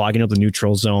 clogging up the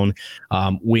neutral zone.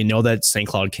 We know that St.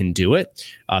 Cloud can do it.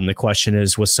 The question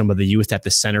is, with some of the youth at the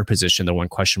center position, the one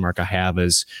question mark I have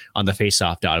is on the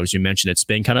faceoff dot. As you mentioned, it's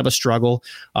been kind of a struggle.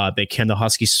 But can the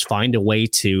Huskies find a way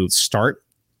to start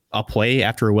a play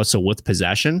after a whistle with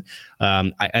possession.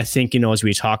 I think, as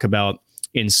we talk about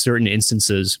in certain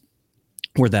instances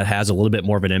where that has a little bit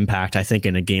more of an impact, I think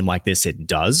in a game like this, it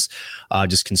does,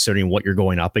 just considering what you're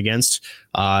going up against.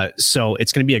 So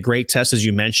it's going to be a great test, as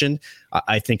you mentioned.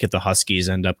 I think if the Huskies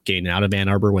end up getting out of Ann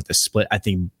Arbor with a split, I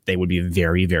think they would be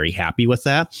very, very happy with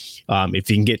that. If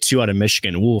you can get 2 out of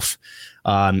Michigan, woof.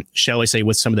 Shall I say,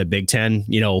 with some of the Big Ten,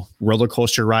 roller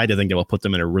coaster ride, I think that will put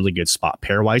them in a really good spot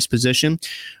pairwise position.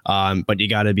 But you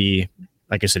got to be,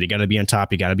 like I said, you got to be on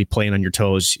top. You got to be playing on your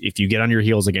toes. If you get on your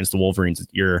heels against the Wolverines,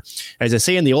 you're, as I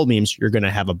say in the old memes, you're going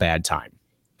to have a bad time.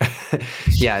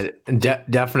 Yeah,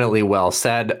 definitely well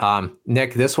said.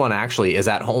 Nick, this one actually is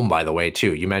at home, by the way,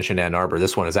 too. You mentioned Ann Arbor.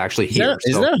 This one is actually here.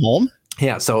 Is that home?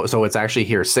 Yeah, so it's actually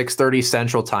here, 6:30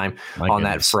 Central Time on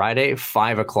that Friday,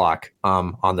 5 o'clock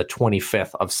on the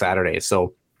 25th of Saturday.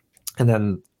 So, and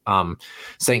then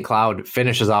St. Cloud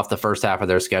finishes off the first half of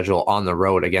their schedule on the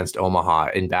road against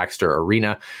Omaha in Baxter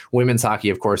Arena. Women's hockey,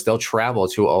 of course, they'll travel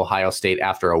to Ohio State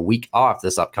after a week off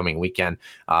this upcoming weekend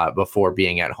before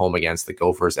being at home against the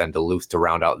Gophers and Duluth to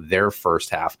round out their first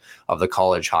half of the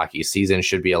college hockey season.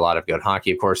 Should be a lot of good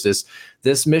hockey. Of course,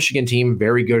 this Michigan team,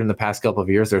 very good in the past couple of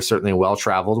years. They're certainly well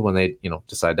traveled when they,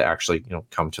 decide to actually,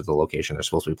 come to the location they're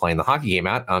supposed to be playing the hockey game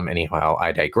at. Anyhow,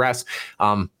 I digress.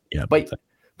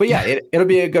 But yeah, it'll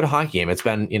be a good hockey game. It's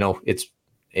been,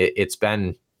 it's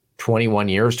been 21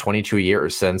 years, 22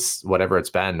 years since whatever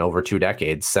it's been, over 2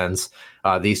 decades since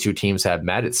these two teams have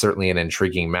met. It's certainly an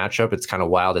intriguing matchup. It's kind of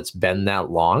wild it's been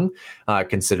that long,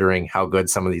 considering how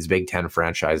good some of these Big Ten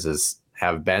franchises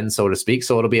have been, so to speak.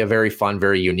 So it'll be a very fun,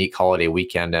 very unique holiday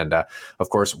weekend. And of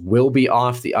course, we'll be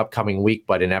off the upcoming week,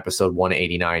 but in episode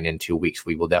 189 in 2 weeks,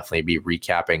 we will definitely be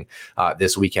recapping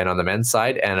this weekend on the men's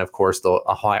side. And of course, the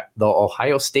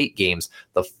Ohio State games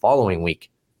the following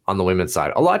week on the women's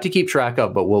side. A lot to keep track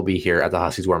of, but we'll be here at the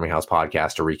Huskies Warming House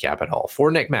podcast to recap it all. For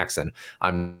Nick Maxon,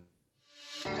 I'm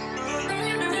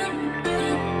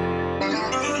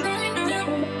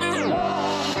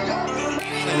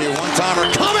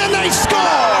one-timer, come in, they score!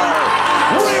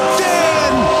 Ripped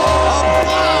in! A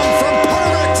bomb from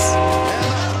Pervix!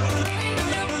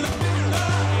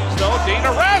 So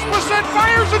Dana Rasmussen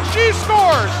fires and she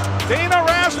scores! Dana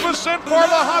Rasmussen for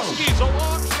the Huskies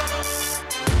alongside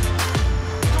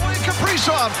Dwayne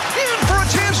Kaprizov in for a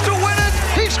chance to win it!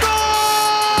 He scores!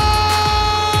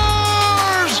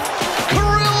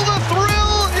 Kirill the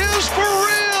Thrill is for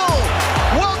real!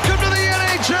 Welcome to the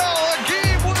NHL!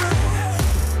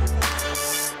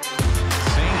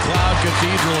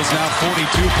 Cathedral is now 42.6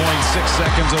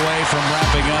 seconds away from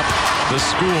wrapping up the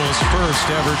school's first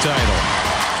ever title.